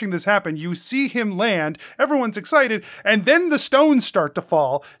watching this happen. You see him land. Everyone's excited. And then the stones start to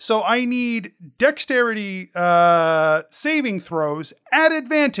fall. So I need dexterity saving throws at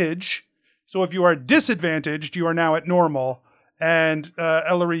advantage. So if you are disadvantaged, you are now at normal. And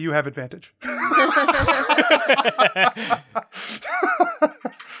Ellery, you have advantage.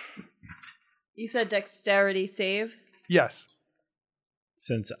 You said dexterity save? Yes.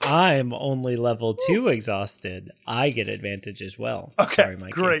 Since I'm only level 2 exhausted, I get advantage as well. Okay, Sorry,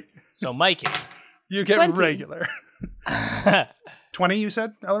 Mikey. great. So, Mikey. You get 20. regular. 20, you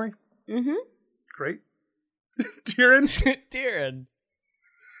said, Ellery? Mm-hmm. Great. Tyrion? Tyrion.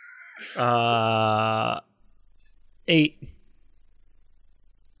 8.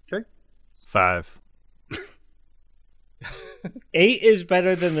 Okay. 5. 8 is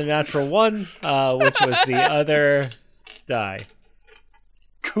better than the natural 1, which was the other die.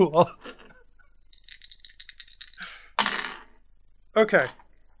 Cool. Okay.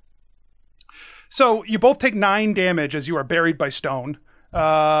 So you both take 9 damage as you are buried by stone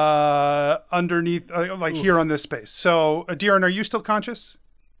underneath, here on this space. So, Adiran, are you still conscious?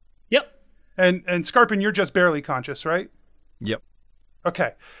 Yep. And Scarpin, you're just barely conscious, right? Yep.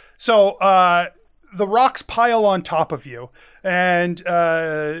 Okay. So the rocks pile on top of you, and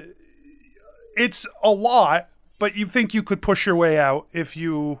it's a lot, but you think you could push your way out if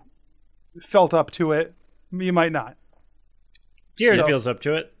you felt up to it. You might not. Tyrion feels up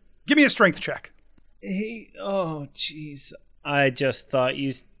to it. Give me a strength check. Oh, jeez. I just thought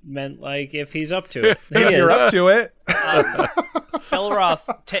you meant like if he's up to it. If you're up to it.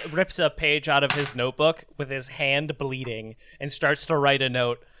 Belroth rips a page out of his notebook with his hand bleeding and starts to write a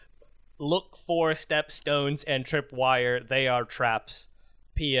note. Look for stepstones and tripwire. They are traps.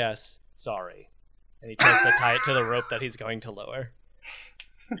 P.S. Sorry. And he tries to tie it to the rope that he's going to lower.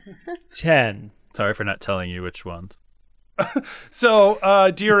 10. Sorry for not telling you which ones. So,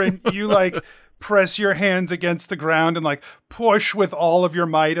 Diren, you press your hands against the ground and push with all of your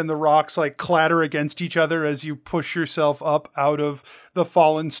might, and the rocks clatter against each other as you push yourself up out of the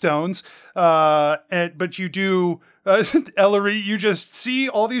fallen stones. But you do, Ellery, you just see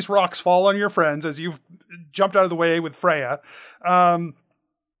all these rocks fall on your friends as you've jumped out of the way with Freya. And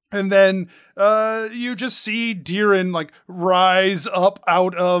then you just see Diren rise up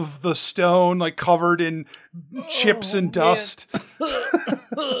out of the stone, covered in chips and dust.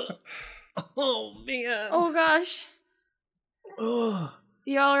 Oh, man. Oh, gosh.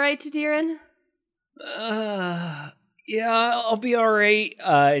 You all right, Diren? Yeah, I'll be all right.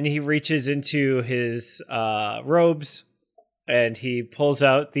 And he reaches into his robes and he pulls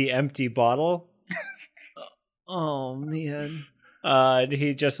out the empty bottle. Oh, man. And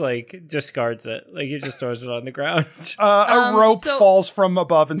he just discards it. He just throws it on the ground. A rope falls from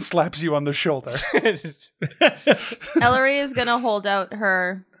above and slaps you on the shoulder. Ellery is gonna hold out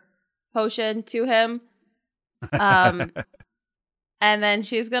her potion to him. And then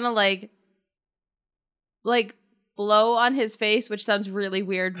she's gonna blow on his face, which sounds really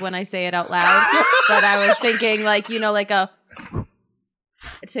weird when I say it out loud. But I was thinking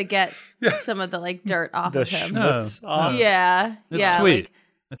to get some of the dirt off of him. Schmutz off. Yeah. It's sweet.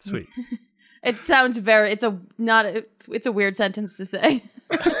 It's sweet. It sounds it's a weird sentence to say.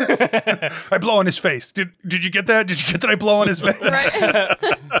 I blow on his face. Did you get that? Did you get that I blow on his face?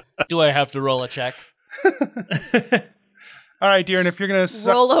 Right. Do I have to roll a check? All right, Diren, if you're going to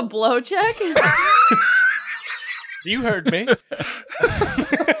roll a blow check? You heard me.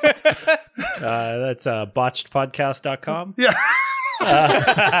 That's botchedpodcast.com. Yeah.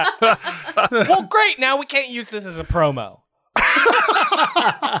 Well, great. Now we can't use this as a promo.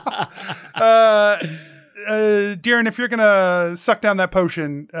 Diren, if you're going to suck down that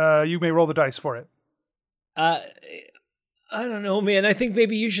potion, you may roll the dice for it. I don't know, man. I think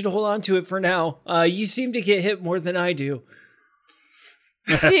maybe you should hold on to it for now. You seem to get hit more than I do.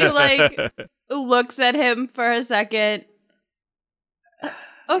 She looks at him for a second.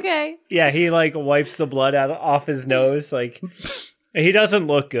 Okay. Yeah, he wipes the blood off his nose. He doesn't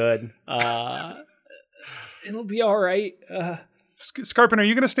look good. It'll be all right. Scarpin, are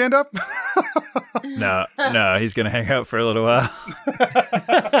you going to stand up? No, he's gonna hang out for a little while.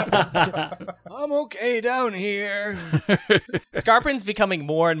 I'm okay down here. Scarpin's becoming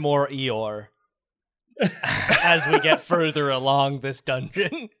more and more Eeyore as we get further along this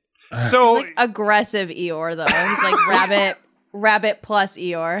dungeon. So Like aggressive Eeyore though. He's like rabbit plus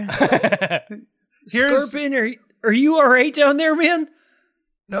Eeyore. Scarpin, are you all right down there, man?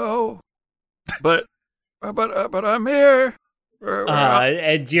 No, but I'm here.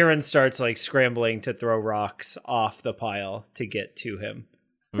 And Diren starts like scrambling to throw rocks off the pile to get to him.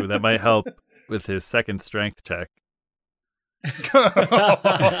 Ooh, that might help with his second strength check.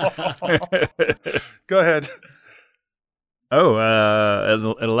 Go ahead. Oh,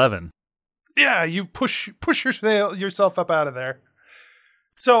 at 11. Yeah, you push yourself up out of there.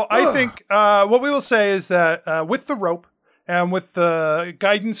 So I think what we will say is that with the rope and with the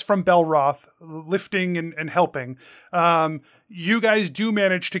guidance from Belroth lifting and helping, you guys do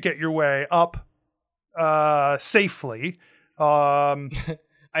manage to get your way up safely.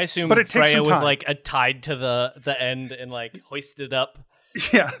 I assume But it takes Freya some was time. like tied to the end and like hoisted up.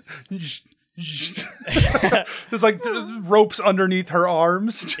 Yeah. There's like ropes underneath her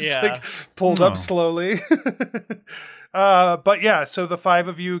arms, just Yeah. like pulled up slowly. But yeah, so the five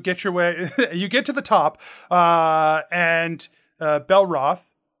of you get your way, you get to the top, and Belroth,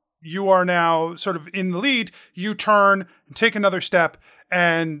 you are now sort of in the lead. You turn, take another step,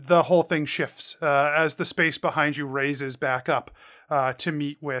 and the whole thing shifts as the space behind you raises back up to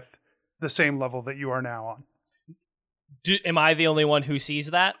meet with the same level that you are now on. Am I the only one who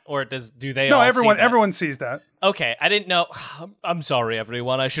sees that, or do they? No, all everyone see that? everyone sees that. Okay, I didn't know. I'm sorry,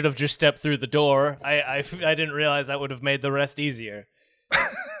 everyone. I should have just stepped through the door. I didn't realize that would have made the rest easier.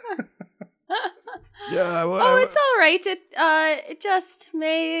 Yeah. Oh, it's all right. It just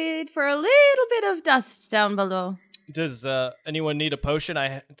made for a little bit of dust down below. Does anyone need a potion?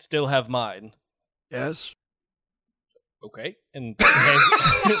 I still have mine. Yes. Okay, and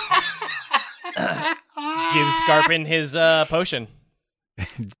gives Scarpin his potion.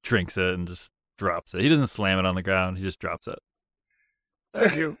 Drinks it and just drops it. He doesn't slam it on the ground. He just drops it.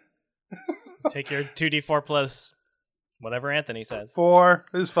 Thank you. Take your 2d4 plus whatever Anthony says. 4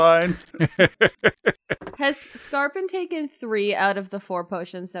 is fine. Has Scarpin taken 3 out of the 4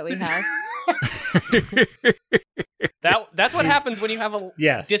 potions that we have? That's what happens when you have a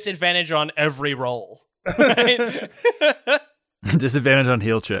Yes. disadvantage on every roll. Right? Disadvantage on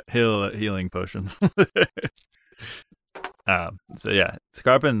healing potions. So yeah,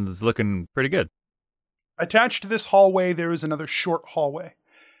 Scarpin's looking pretty good. Attached to this hallway, there is another short hallway.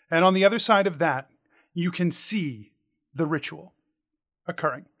 And on the other side of that, you can see the ritual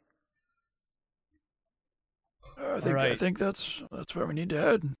occurring. I think that's where we need to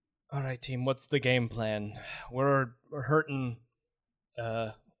head. All right, team. What's the game plan? We're hurting.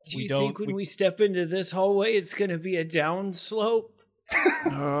 Do you think when we step into this hallway, it's going to be a down slope?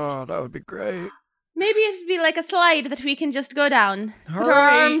 Oh, that would be great. Maybe it should be like a slide that we can just go down. Put our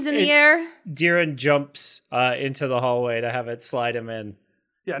Alright, arms in the air. Diren jumps into the hallway to have it slide him in.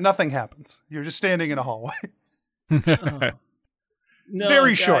 Yeah, nothing happens. You're just standing in a hallway. It's No,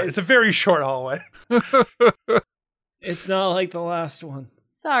 very short. guys, It's a very short hallway. It's not like the last one.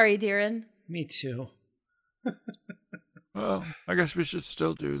 Sorry, Diren. Me too. Well, I guess we should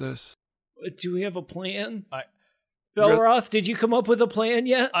still do this. Do we have a plan? I- Belroth, did you come up with a plan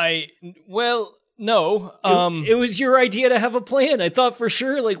yet? No. It was your idea to have a plan. I thought for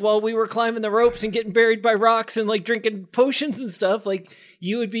sure, like, while we were climbing the ropes and getting buried by rocks and, like, drinking potions and stuff, like,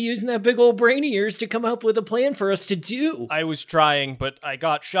 you would be using that big old brain of yours to come up with a plan for us to do. I was trying, but I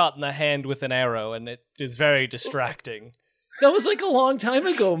got shot in the hand with an arrow, and it is very distracting. That was, like, a long time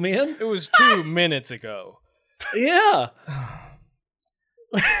ago, man. It was 2 minutes ago. Yeah.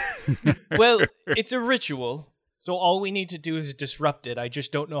 Well, it's a ritual, so all we need to do is disrupt it. I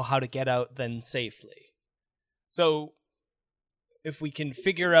just don't know how to get out then safely. So, if we can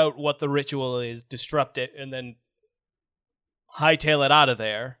figure out what the ritual is, disrupt it, and then hightail it out of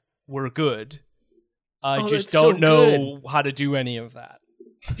there, we're good. I just that's so don't know how to do any of that.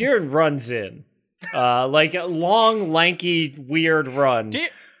 Diren runs in. Like a long, lanky, weird run.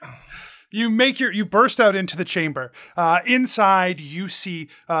 You burst out into the chamber. Inside, you see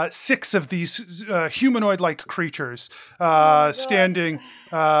 6 of these humanoid-like creatures standing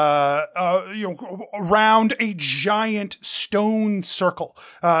around a giant stone circle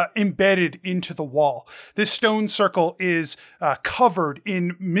embedded into the wall. This stone circle is covered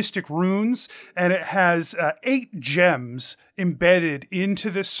in mystic runes, and it has 8 gems embedded into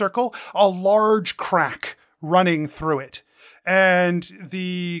this circle, a large crack running through it. and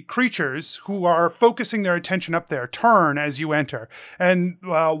the creatures who are focusing their attention up there turn as you enter. And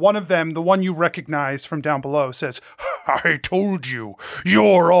one of them, the one you recognize from down below, says, "I told you,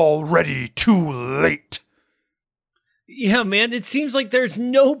 you're already too late." Yeah, man, it seems like there's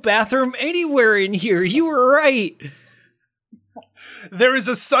no bathroom anywhere in here. You were right. There is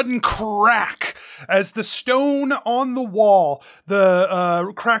a sudden crack as the stone on the wall,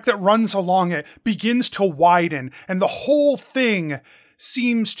 the crack that runs along it, begins to widen, and the whole thing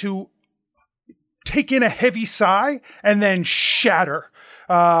seems to take in a heavy sigh and then shatter.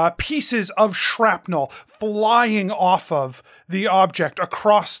 Pieces of shrapnel flying off of the object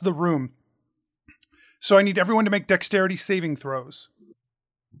across the room. So I need everyone to make dexterity saving throws.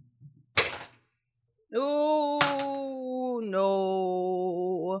 Oh,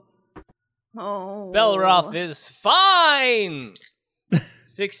 no. Oh. Belroth is fine.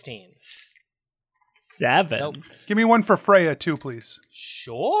 16. 7. Nope. Give me one for Freya, too, please.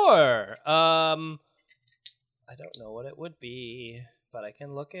 Sure. I don't know what it would be, but I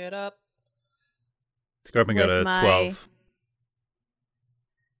can look it up. Scarpin got a 12.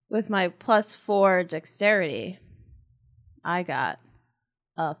 With my +4 dexterity, I got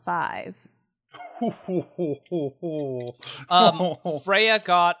a 5. Freya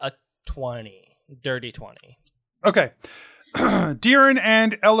got a 20. Dirty 20. Okay. Deeren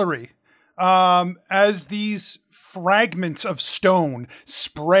and Ellery, as these fragments of stone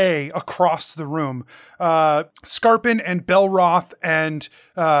spray across the room, Scarpin and Belroth and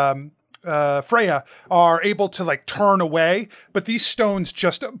Freya are able to turn away, but these stones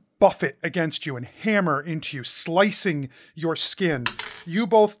just buffet against you and hammer into you, slicing your skin. You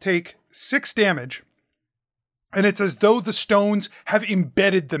both take 6 damage, and it's as though the stones have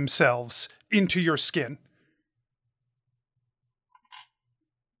embedded themselves into your skin.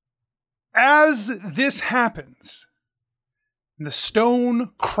 As this happens, the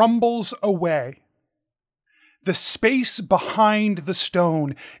stone crumbles away. The space behind the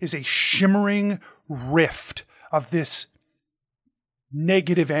stone is a shimmering rift of this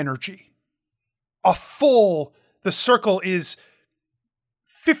negative energy. The circle is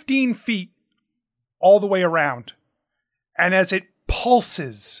 15 feet all the way around. And as it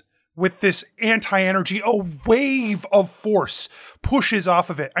pulses with this anti-energy, a wave of force pushes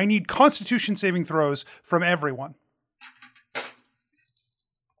off of it. I need Constitution saving throws from everyone.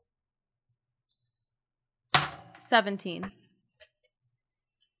 17.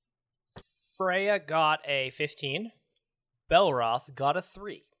 Freya got a 15. Belroth got a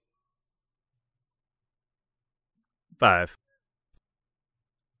 3. 5.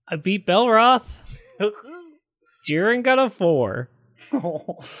 I beat Belroth. Deeren got a 4.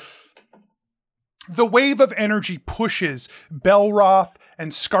 The wave of energy pushes Belroth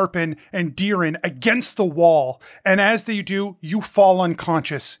and Scarpin and Deeren against the wall, and as they do, you fall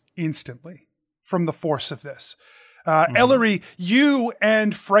unconscious instantly from the force of this. Ellery, you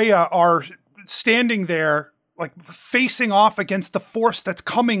and Freya are standing there, facing off against the force that's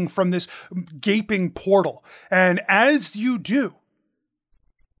coming from this gaping portal. And as you do,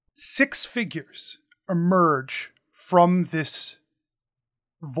 6 figures emerge from this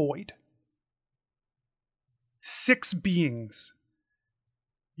void. 6 beings.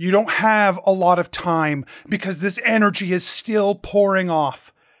 You don't have a lot of time because this energy is still pouring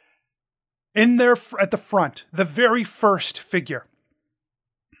off. In there at the front, the very first figure,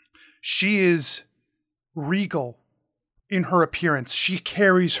 she is regal in her appearance. She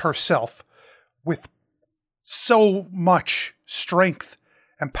carries herself with so much strength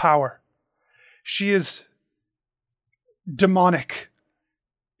and power. She is demonic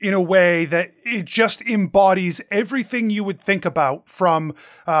in a way that it just embodies everything you would think about from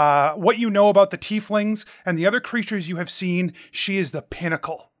what you know about the tieflings and the other creatures you have seen. She is the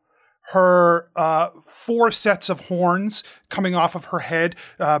pinnacle. Her 4 sets of horns coming off of her head,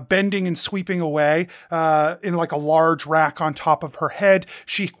 bending and sweeping away in a large rack on top of her head.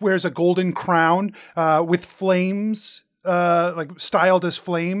 She wears a golden crown with flames, styled as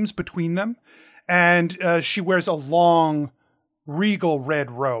flames between them. And she wears a long, regal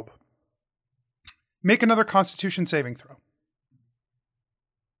red robe. Make another Constitution saving throw.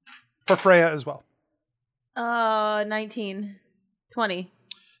 For Freya as well. 19. 20.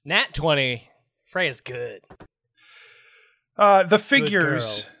 Nat 20. Freya's good. The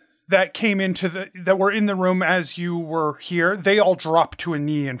figures that came that were in the room as you were here, they all drop to a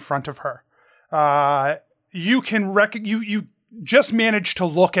knee in front of her. You can you just managed to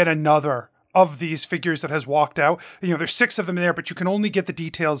look at another of these figures that has walked out. There's 6 of them there, but you can only get the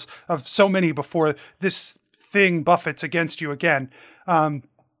details of so many before this thing buffets against you again.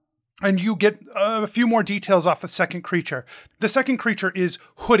 And you get a few more details off the second creature. The second creature is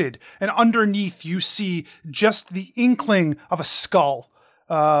hooded, and underneath you see just the inkling of a skull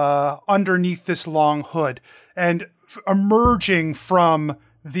underneath this long hood. And emerging from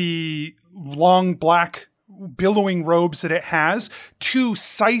the long black billowing robes that it has, 2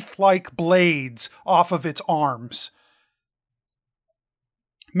 scythe-like blades off of its arms.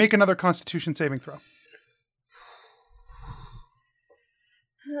 Make another Constitution saving throw.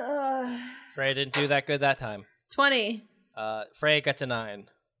 Frey didn't do that good that time. 20. Frey gets a 9.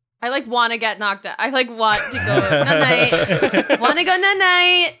 I want to get knocked out. I want to go night. Want to go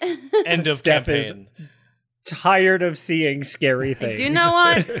night. End of Steph campaign. Tired of seeing scary things. I do not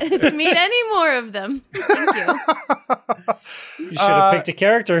want to meet any more of them. Thank you. You should have picked a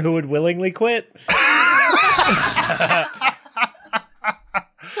character who would willingly quit.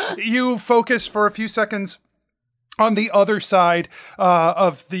 You focus for a few seconds on the other side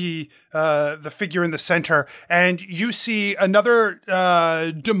of the figure in the center, and you see another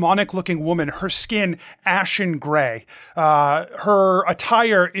demonic-looking woman. Her skin ashen gray. Her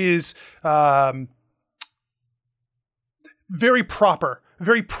attire is very proper,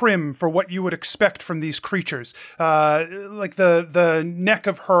 very prim for what you would expect from these creatures. Like the neck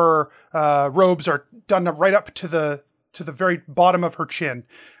of her robes are done right up to the very bottom of her chin.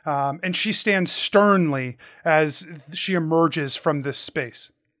 And she stands sternly as she emerges from this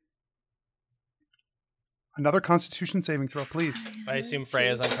space. Another Constitution saving throw, please. I assume Frey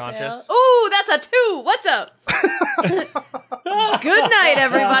is unconscious. Ooh, that's a 2. What's up? Good night,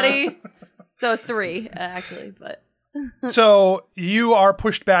 everybody. So 3, actually, but... So you are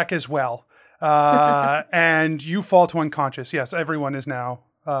pushed back as well. And you fall to unconscious. Yes, everyone is now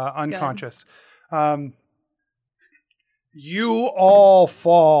unconscious. You all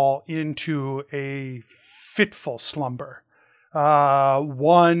fall into a fitful slumber.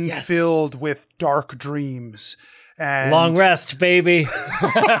 One filled with dark dreams. And Long rest, baby.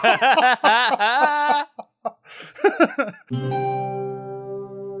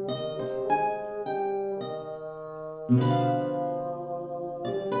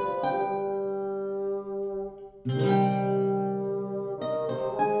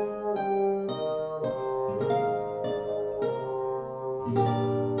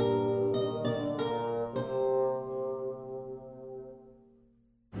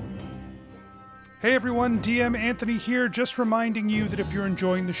 Hey everyone, DM Anthony here, just reminding you that if you're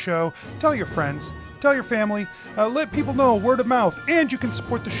enjoying the show, tell your friends, tell your family, let people know word of mouth, and you can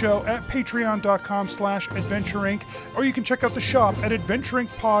support the show at patreon.com/adventureinc, or you can check out the shop at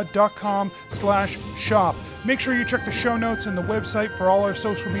adventureincpod.com/shop. Make sure you check the show notes and the website for all our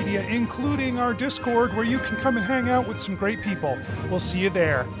social media, including our Discord, where you can come and hang out with some great people. We'll see you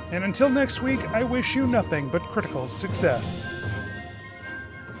there. And until next week, I wish you nothing but critical success.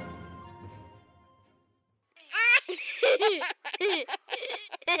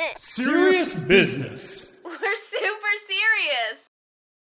 Serious business.